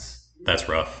it was. That's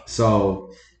rough.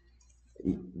 So,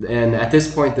 and at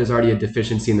this point, there's already a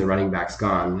deficiency in the running backs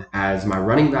gone, as my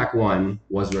running back 1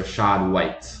 was Rachaad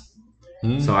White.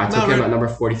 So I took him at number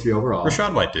 43 overall.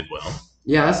 Rachaad White did well.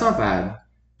 Yeah, that's not bad.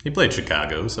 He played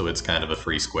Chicago, so it's kind of a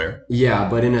free square. Yeah,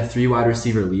 but in a 3 wide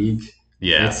receiver league,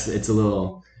 it's a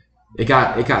little. It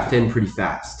got thin pretty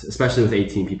fast, especially with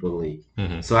 18 people in the league.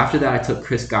 Mm-hmm. So after that, I took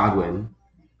Chris Godwin,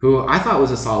 who I thought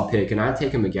was a solid pick, and I'd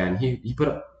take him again. He put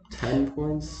up 10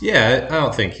 points. Yeah, I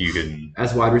don't think you can.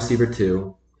 As wide receiver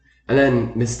 2. And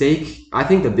then I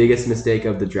think the biggest mistake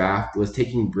of the draft was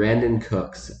taking Brandon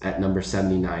Cooks at number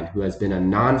 79, who has been a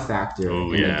non-factor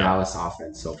in the Dallas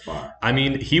offense so far. I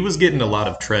mean, he was getting a lot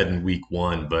of tread in week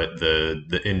 1, but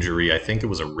the injury, I think it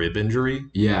was a rib injury.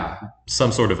 Yeah.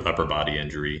 Some sort of upper body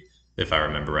injury, if I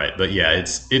remember right. But yeah,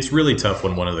 it's really tough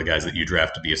when one of the guys that you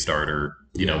draft to be a starter,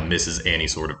 you know, misses any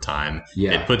sort of time.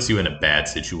 Yeah. It puts you in a bad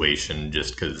situation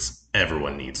just because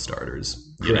everyone needs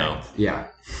starters, you know? Yeah.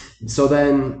 So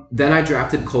then I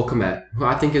drafted Cole Kmet, who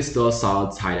I think is still a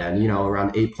solid tight end, you know,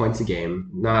 around 8 points a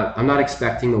game. I'm not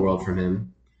expecting the world from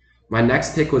him. My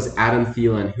next pick was Adam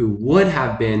Thielen, who would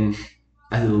have been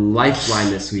a lifeline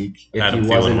this week if Adam he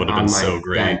Thielen wasn't would have on been my so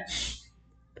great. bench.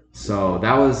 So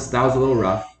that was a little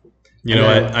rough. You know,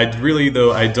 I really,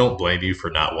 though, I don't blame you for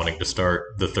not wanting to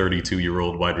start the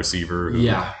 32-year-old wide receiver who,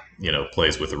 you know,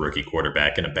 plays with a rookie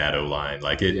quarterback and a bad O-line.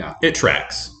 Like, it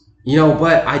tracks. You know,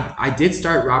 but I did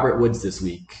start Robert Woods this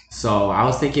week. So I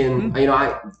was thinking,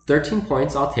 13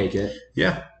 points, I'll take it.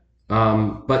 Yeah.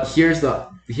 But here's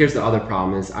the other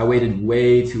problem is I waited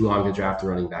way too long to draft a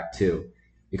running back too.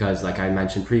 Because like I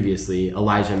mentioned previously,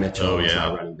 Elijah Mitchell was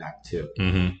our running back too.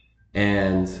 Mm-hmm.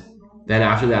 And then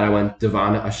after that I went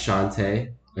Devon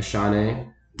Achane,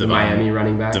 the Miami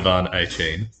running back. Devon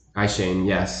Achane,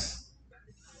 yes.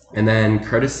 And then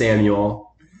Curtis Samuel.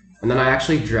 And then I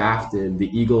actually drafted the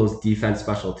Eagles defense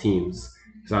special teams.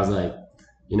 So I was like,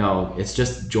 you know, it's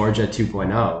just Georgia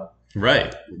 2.0.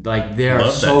 Right. Like, they are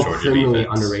so criminally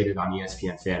underrated on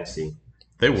ESPN Fantasy.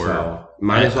 They were. So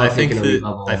might as well take an elite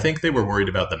level. I think they were worried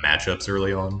about the matchups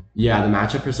early on. Yeah, the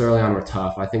matchups early on were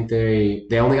tough. I think they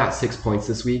only got 6 points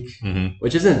this week,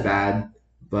 which isn't bad,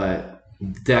 but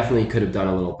definitely could have done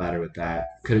a little better with that.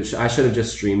 I should have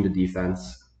just streamed the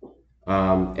defense.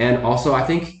 And also, I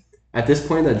think at this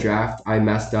point in the draft, I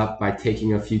messed up by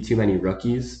taking a few too many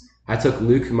rookies. I took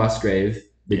Luke Musgrave,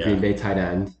 the Green Bay tight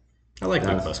end. I like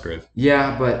Luke Musgrave.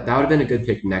 Yeah, but that would have been a good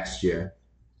pick next year,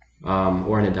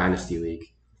 or in a dynasty league.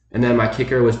 And then my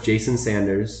kicker was Jason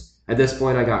Sanders. At this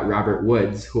point, I got Robert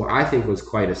Woods, who I think was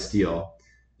quite a steal.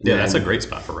 Yeah, that's a great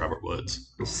spot for Robert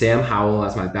Woods. Sam Howell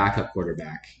as my backup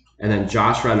quarterback. And then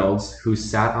Josh Reynolds, who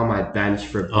sat on my bench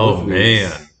for both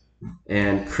weeks.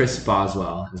 And Chris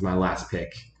Boswell as my last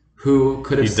pick, who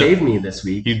could have saved me this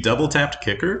week. You double-tapped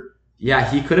kicker? Yeah,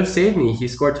 he could have saved me. He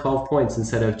scored 12 points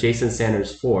instead of Jason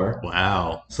Sanders 4.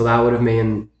 Wow. So that would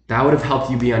have helped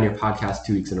you be on your podcast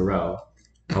 2 weeks in a row.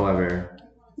 However,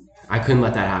 I couldn't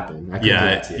let that happen.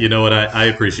 You know what? I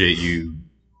appreciate you,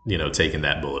 taking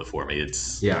that bullet for me.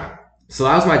 Yeah. So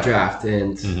that was my draft,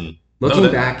 and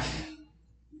looking back,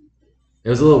 it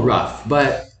was a little rough.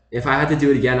 But if I had to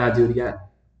do it again, I'd do it again.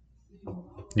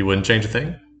 You wouldn't change a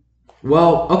thing?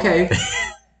 Well, okay.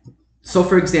 So,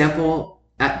 for example,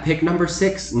 at pick number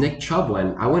 6, Nick Chubb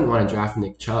went. I wouldn't want to draft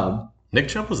Nick Chubb. Nick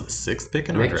Chubb was the 6th pick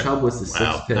in our draft? Nick Chubb was the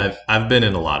 6th pick. I've been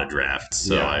in a lot of drafts,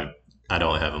 so I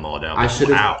don't have them all down. I should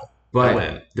have.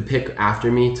 But the pick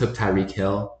after me took Tyreek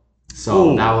Hill.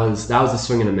 So that was a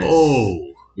swing and a miss.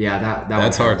 Oh. Yeah,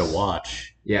 that's hard to watch.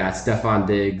 Yeah, Stephon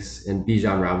Diggs and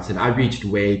Bijan Robinson. I reached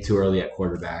way too early at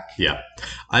quarterback. Yeah.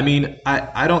 I mean,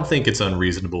 I don't think it's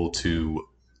unreasonable to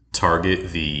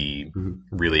target the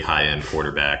really high-end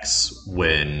quarterbacks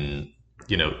when,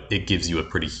 it gives you a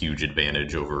pretty huge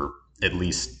advantage over at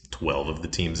least 12 of the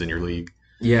teams in your league.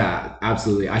 Yeah,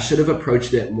 absolutely. I should have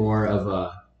approached it more of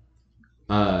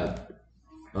a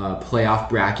playoff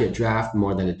bracket draft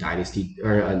more than a dynasty.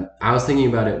 I was thinking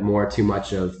about it more too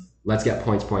much of let's get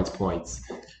points.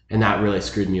 And that really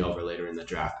screwed me over later in the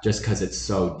draft just because it's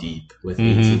so deep with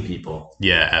 18 people.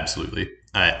 Yeah, absolutely.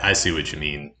 I see what you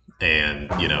mean.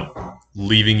 And,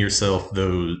 leaving yourself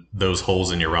those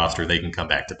holes in your roster, they can come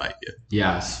back to bite you.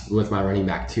 Yes, with my running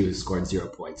back, too, who scored 0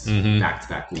 points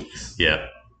back-to-back weeks. Yeah.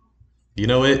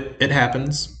 It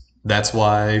happens. That's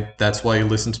why you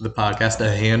listen to the podcast.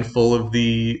 A handful of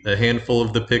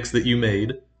the picks that you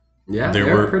made. Yeah, they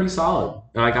were pretty solid.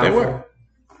 And I got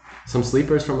some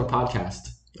sleepers from the podcast.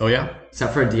 Oh, yeah?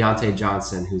 Except for Deontay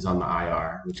Johnson, who's on the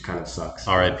IR, which kind of sucks.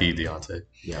 R.I.P. Deontay.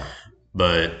 Yeah.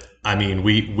 But, I mean,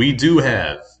 we do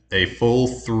have a full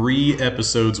 3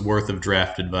 episodes worth of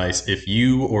draft advice. If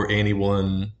you or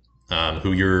anyone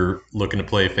who you're looking to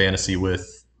play fantasy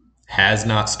with has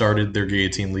not started their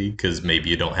Guillotine League, because maybe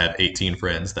you don't have 18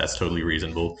 friends, that's totally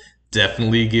reasonable,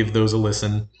 definitely give those a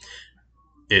listen.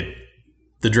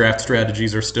 The draft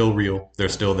strategies are still real. They're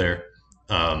still there.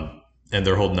 And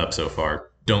they're holding up so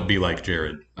far. Don't be like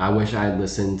Jared. I wish I had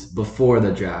listened before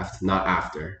the draft, not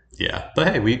after. Yeah, but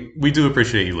hey, we do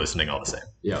appreciate you listening all the same.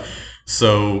 Yeah.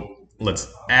 So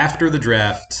after the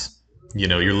draft,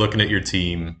 you're looking at your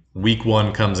team. Week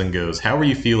 1 comes and goes. How were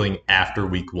you feeling after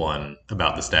week 1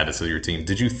 about the status of your team?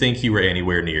 Did you think you were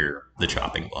anywhere near the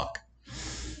chopping block?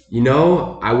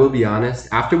 I will be honest.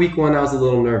 After week 1, I was a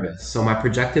little nervous. So my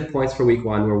projected points for week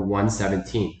 1 were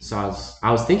 117. So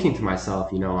I was thinking to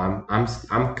myself,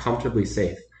 I'm comfortably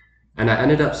safe, and I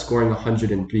ended up scoring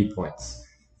 103 points.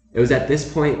 It was at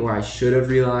this point where I should have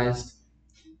realized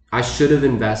I should have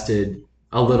invested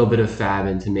a little bit of fab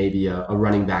into maybe a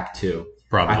running back too.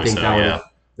 Probably I think so,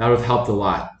 that would have helped a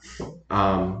lot.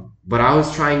 But I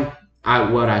was trying.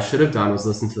 What I should have done was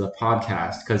listen to the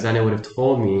podcast, because then it would have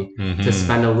told me to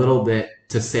spend a little bit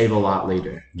to save a lot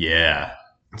later. Yeah.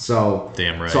 So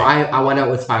damn right. So I went out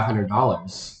with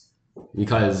 $500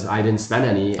 because I didn't spend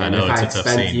any, and if I had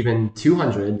spent even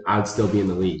 $200, I would still be in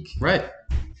the league. Right.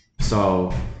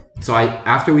 So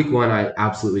after week 1, I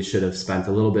absolutely should have spent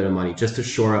a little bit of money just to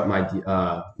shore up my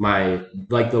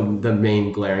the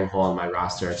main glaring hole in my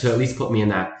roster, to at least put me in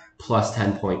that plus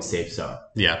 10 point safe zone.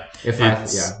 Yeah.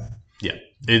 Yeah.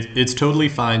 It's totally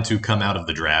fine to come out of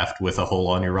the draft with a hole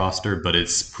on your roster, but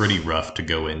it's pretty rough to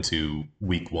go into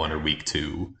week 1 or week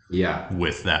 2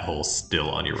 with that hole still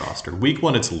on your roster. Week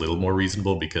 1, it's a little more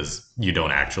reasonable because you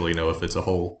don't actually know if it's a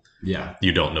hole. Yeah.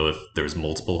 You don't know if there's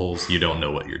multiple holes. You don't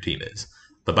know what your team is.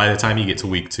 But by the time you get to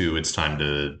week 2, it's time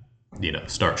to,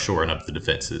 start shoring up the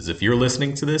defenses. If you're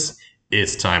listening to this,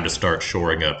 it's time to start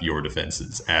shoring up your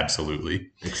defenses. Absolutely.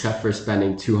 Except for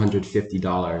spending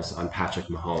 $250 on Patrick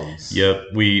Mahomes. Yep,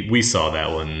 we saw that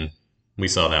one. We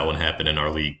saw that one happen in our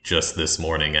league just this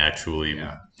morning, actually.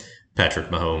 Yeah. Patrick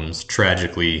Mahomes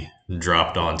tragically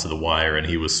dropped onto the wire, and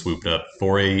he was swooped up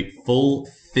for a full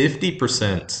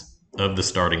 50% of the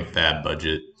starting fab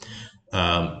budget.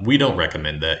 We don't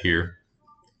recommend that here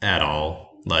at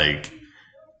all.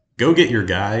 Go get your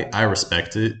guy. I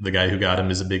respect it. The guy who got him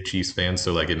is a big Chiefs fan,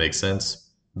 so it makes sense.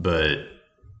 But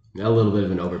a little bit of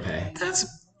an overpay.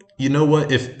 You know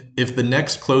what? If the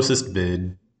next closest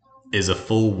bid is a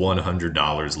full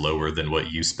 $100 lower than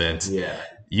what you spent,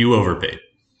 you overpaid.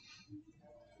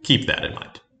 Keep that in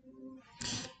mind.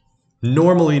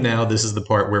 Normally now, this is the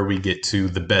part where we get to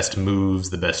the best moves,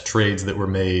 the best trades that were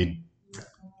made.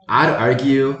 I'd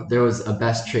argue there was a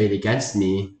best trade against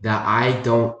me that I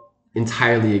don't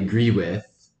entirely agree with.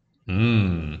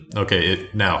 Okay,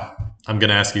 now I'm going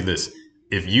to ask you this.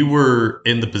 If you were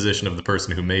in the position of the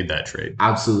person who made that trade.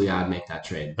 Absolutely, I'd make that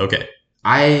trade. Okay.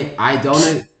 I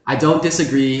don't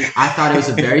disagree. I thought it was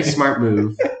a very smart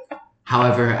move.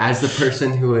 However, as the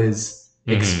person who is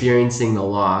experiencing the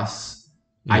loss,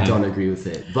 I don't agree with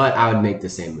it. But I would make the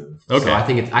same move. Okay. So I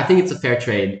think it's a fair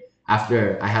trade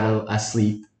after I had a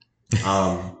sleep.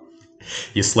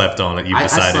 You slept on it. You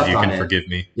decided you can forgive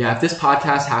me. Yeah, if this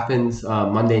podcast happens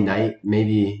Monday night,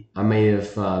 maybe I may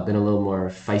have been a little more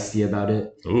feisty about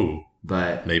it. Ooh.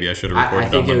 But maybe I should have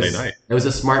recorded on Monday night. It was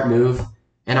a smart move.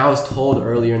 And I was told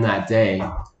earlier in that day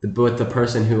with the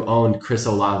person who owned Chris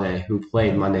Olave, who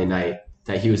played Monday night,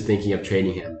 that he was thinking of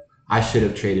trading him. I should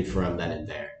have traded for him then and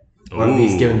there. Or at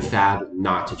least given Fab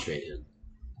not to trade him.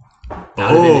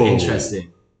 That would have been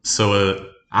interesting. So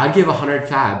I'd give 100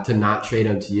 Fab to not trade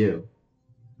him to you.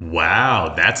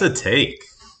 Wow, that's a take.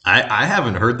 I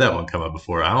haven't heard that one come up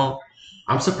before.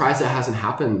 I'm surprised that hasn't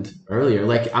happened earlier.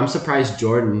 I'm surprised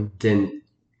Jordan didn't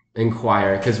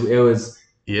inquire, because it was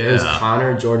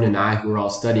Connor, Jordan, and I who were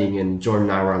all studying, and Jordan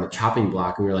and I were on the chopping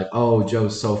block, and we were like, oh,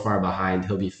 Joe's so far behind,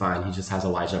 he'll be fine. He just has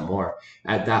Elijah Moore.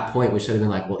 At that point, we should have been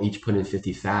like, we'll each put in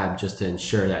 50 Fab just to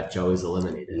ensure that Joe is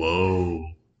eliminated. Whoa,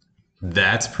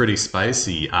 that's pretty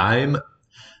spicy. I'm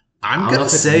gonna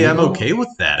say I'm okay with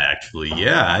that, actually.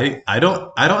 Yeah, I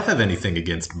don't have anything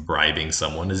against bribing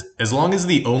someone as long as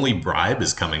the only bribe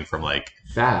is coming from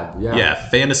Fab,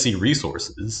 fantasy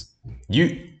resources.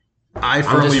 I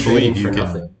firmly believe you can.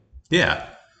 Nothing. Yeah,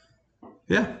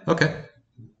 okay.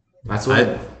 That's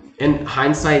what. In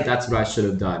hindsight, that's what I should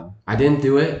have done. I didn't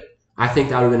do it. I think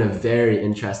that would have been a very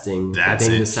interesting thing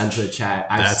to send to the chat.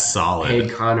 That's solid.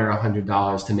 Paid Connor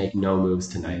 $100 to make no moves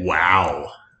tonight.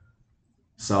 Wow.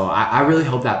 So I really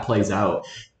hope that plays out.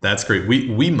 That's great.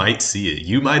 We might see it.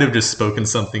 You might have just spoken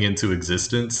something into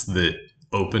existence that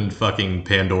opened fucking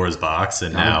Pandora's box,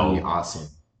 and that would now be awesome.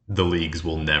 The leagues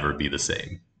will never be the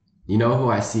same. You know who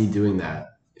I see doing that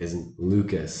is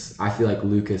Lucas. I feel like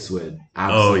Lucas would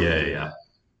absolutely do that.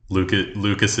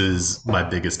 Lucas is my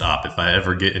biggest op. If I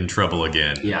ever get in trouble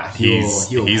again,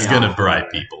 he's gonna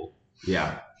bribe people.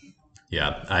 Yeah.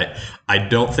 Yeah, I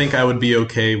don't think I would be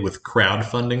okay with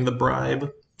crowdfunding the bribe.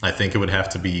 I think it would have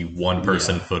to be one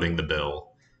person footing the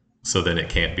bill. So then it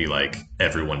can't be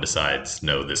everyone decides,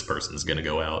 no, this person's going to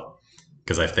go out.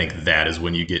 Because I think that is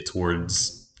when you get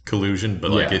towards collusion,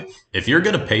 but if you're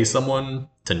gonna pay someone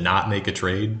to not make a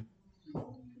trade,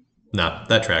 no,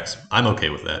 that tracks. I'm okay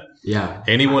with that. Yeah.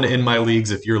 Anyone in my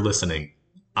leagues, if you're listening,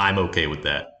 I'm okay with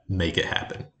that. Make it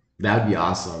happen. That would be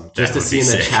awesome. Just to see in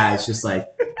the chat, it's just like,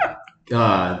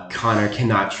 Connor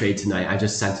cannot trade tonight. I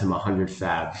just sent him 100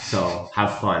 fab, so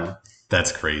have fun.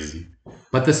 That's crazy.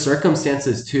 But the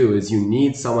circumstances, too, is you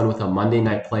need someone with a Monday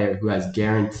night player who has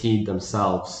guaranteed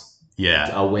themselves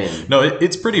a win. No,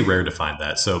 it's pretty rare to find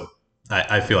that. So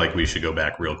I feel like we should go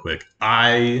back real quick.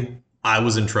 I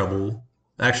was in trouble.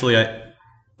 Actually,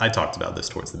 I talked about this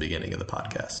towards the beginning of the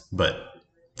podcast, but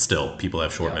still, people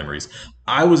have short memories.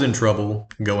 I was in trouble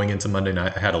going into Monday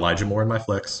night. I had Elijah Moore in my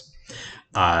flex.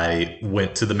 I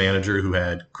went to the manager who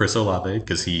had Chris Olave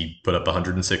because he put up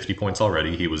 160 points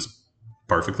already. He was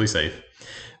perfectly safe.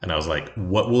 And I was like,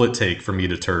 what will it take for me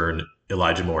to turn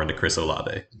Elijah Moore into Chris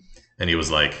Olave? And he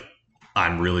was like,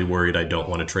 I'm really worried I don't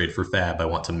want to trade for fab. I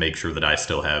want to make sure that I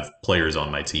still have players on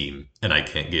my team and I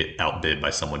can't get outbid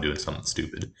by someone doing something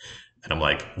stupid. And I'm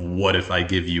like, what if I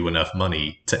give you enough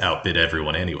money to outbid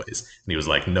everyone anyways? And he was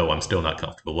like, no, I'm still not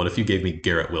comfortable. What if you gave me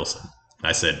Garrett Wilson? And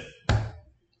I said,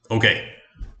 okay,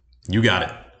 you got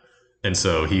it. And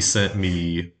so he sent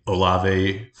me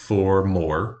Olave for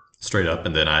Moore straight up.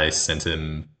 And then I sent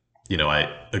him,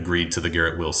 I agreed to the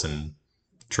Garrett Wilson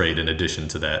trade in addition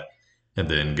to that. And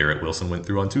then Garrett Wilson went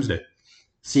through on Tuesday.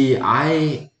 See,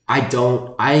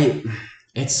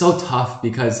 it's so tough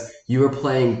because you were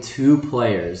playing two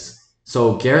players.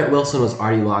 So Garrett Wilson was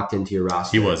already locked into your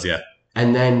roster. He was, yeah.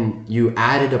 And then you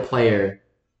added a player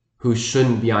who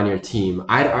shouldn't be on your team.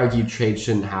 I'd argue trade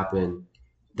shouldn't happen.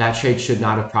 That trade should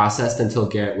not have processed until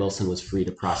Garrett Wilson was free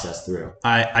to process through.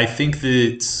 I think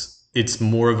that it's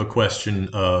more of a question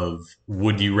of,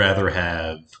 would you rather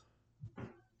have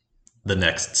the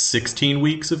next 16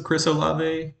 weeks of Chris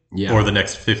Olave or the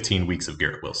next 15 weeks of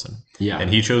Garrett Wilson? Yeah. And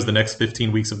he chose the next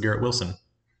 15 weeks of Garrett Wilson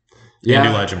and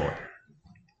Elijah Moore.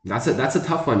 That's a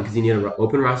tough one because you need an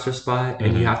open roster spot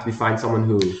and you have to find someone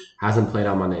who hasn't played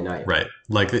on Monday night. Right.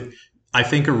 Like, I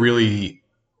think a really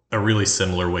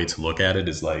similar way to look at it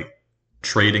is like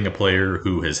trading a player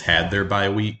who has had their bye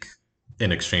week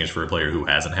in exchange for a player who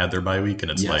hasn't had their bye week.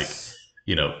 And it's like,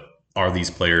 are these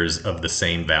players of the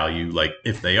same value? Like,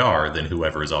 if they are, then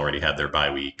whoever has already had their bye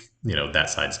week,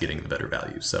 that side's getting the better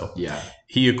value. So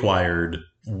he acquired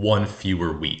one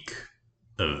fewer week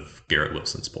of Garrett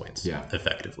Wilson's points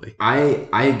effectively. I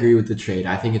agree with the trade.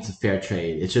 I think it's a fair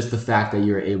trade. It's just the fact that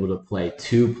you were able to play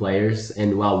two players,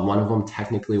 and while one of them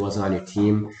technically wasn't on your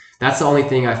team, that's the only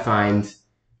thing I find.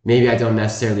 Maybe I don't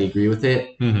necessarily agree with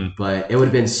it, but it would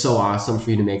have been so awesome for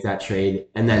you to make that trade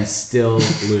and then still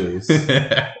lose.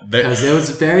 Because it was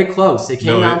very close. It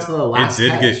came down to the last catch. It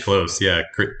did get close, yeah.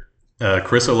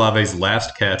 Chris Olave's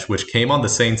last catch, which came on the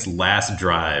Saints' last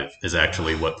drive, is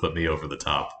actually what put me over the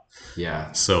top.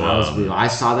 Yeah, so that was brutal. I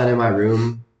saw that in my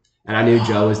room, and I knew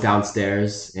Joe was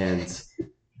downstairs, and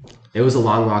it was a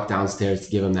long walk downstairs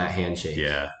to give him that handshake.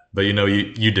 Yeah, but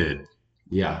you did.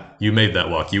 Yeah. You made that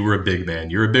walk. You were a big man.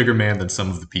 You're a bigger man than some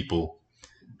of the people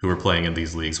who are playing in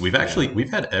these leagues. We've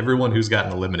had everyone who's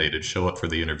gotten eliminated show up for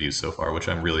the interviews so far, which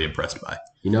I'm really impressed by.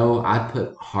 I'd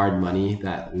put hard money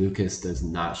that Lucas does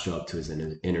not show up to his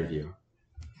interview.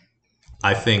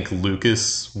 I think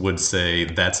Lucas would say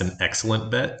that's an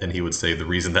excellent bet, and he would say the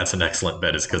reason that's an excellent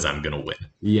bet is because I'm going to win.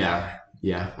 Yeah.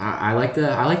 I like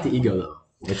the ego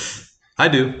though. I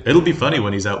do. It'll be funny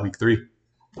when he's out week 3.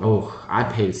 Oh,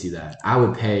 I'd pay to see that. I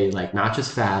would pay not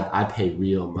just fab. I'd pay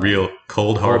real money. Real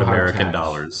cold hard American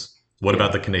dollars. What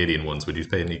about the Canadian ones? Would you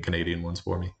pay any Canadian ones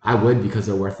for me? I would, because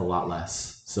they're worth a lot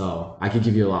less. So I could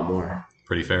give you a lot more.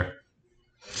 Pretty fair.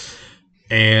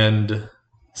 And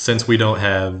since we don't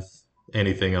have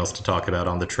anything else to talk about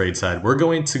on the trade side, we're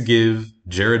going to give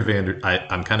Jared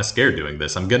I'm kind of scared doing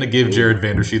this. I'm going to give Jared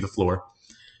Vandershee the floor.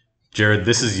 Jared,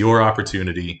 this is your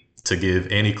opportunity to give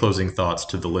any closing thoughts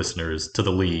to the listeners, to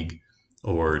the league,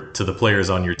 or to the players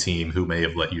on your team who may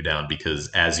have let you down, because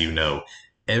as you know,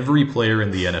 every player in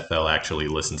the NFL actually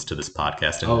listens to this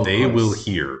podcast, and they will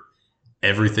hear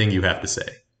everything you have to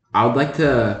say. I would like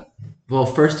to,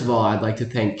 first of all, I'd like to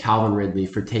thank Calvin Ridley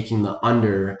for taking the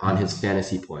under on his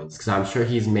fantasy points, because I'm sure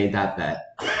he's made that bet,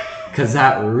 because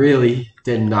that really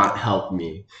did not help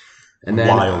me. And then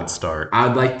wild start.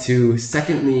 I'd like to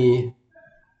secondly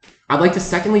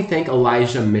thank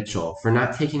Elijah Mitchell for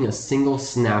not taking a single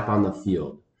snap on the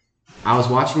field. I was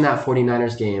watching that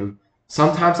 49ers game.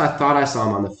 Sometimes I thought I saw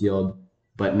him on the field,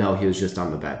 but no, he was just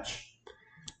on the bench.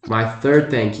 My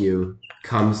third thank you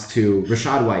comes to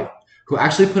Rachaad White, who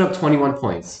actually put up 21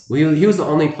 points. He was the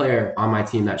only player on my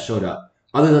team that showed up,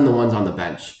 other than the ones on the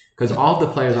bench, because all of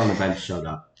the players on the bench showed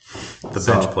up. The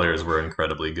bench players were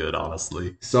incredibly good,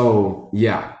 honestly. So,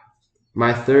 yeah.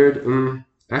 My third,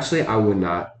 actually, I would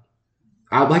not.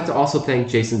 I'd like to also thank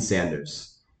Jason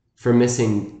Sanders for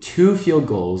missing 2 field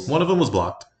goals. One of them was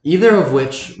blocked. Either of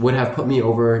which would have put me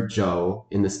over Joe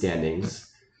in the standings.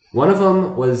 One of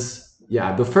them was,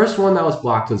 the first one that was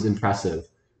blocked was impressive.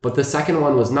 But the second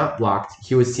one was not blocked.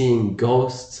 He was seeing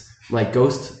ghost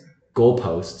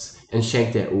goalposts and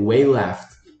shanked it way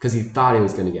left because he thought he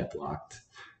was going to get blocked.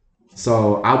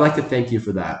 So I'd like to thank you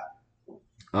for that.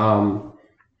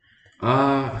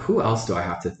 Who else do I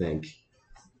have to thank?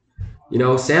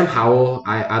 Sam Howell,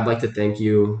 I'd like to thank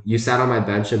you. You sat on my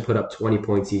bench and put up 20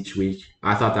 points each week.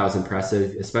 I thought that was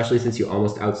impressive, especially since you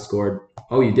almost outscored.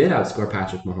 Oh, you did outscore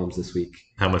Patrick Mahomes this week.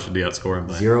 How much did you outscore him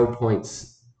by?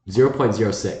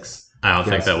 0.06. I don't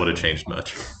think that would have changed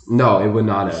much. No, it would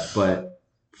not have. But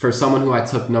for someone who I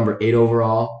took number 8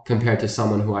 overall compared to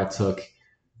someone who I took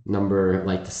number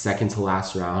the second to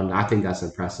last round, I think that's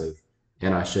impressive.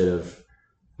 And I should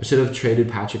have traded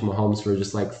Patrick Mahomes for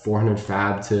just 400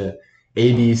 fab to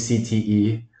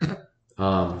ABCTE.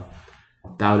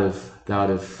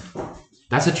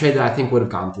 That's a trade that I think would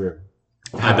have gone through.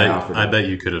 I bet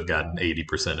you could have gotten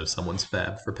 80% of someone's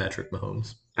fab for Patrick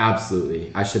Mahomes. Absolutely.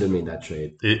 I should have made that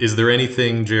trade. Is there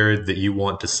anything, Jared, that you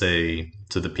want to say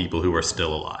to the people who are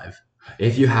still alive?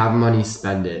 If you have money,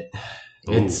 spend it.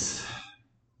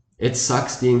 It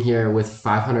sucks being here with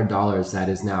 $500 that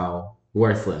is now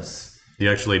worthless. You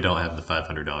actually don't have the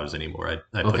 $500 anymore.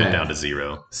 I put it down to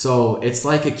 0. So it's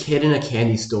like a kid in a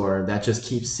candy store that just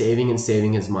keeps saving and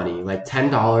saving his money.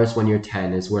 $10 when you're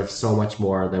 10 is worth so much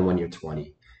more than when you're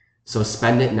 20. So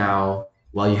spend it now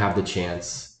while you have the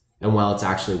chance and while it's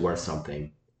actually worth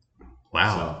something.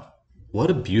 Wow. What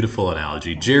a beautiful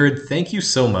analogy. Jared, thank you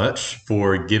so much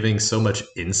for giving so much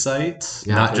insight,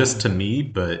 not just to me,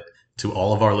 but to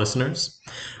all of our listeners.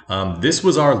 This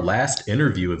was our last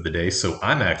interview of the day, so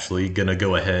I'm actually going to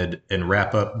go ahead and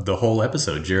wrap up the whole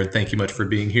episode. Jared, thank you much for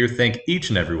being here. Thank each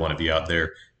and every one of you out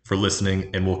there for listening,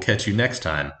 and we'll catch you next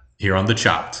time here on the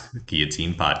Chopped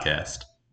Guillotine Podcast.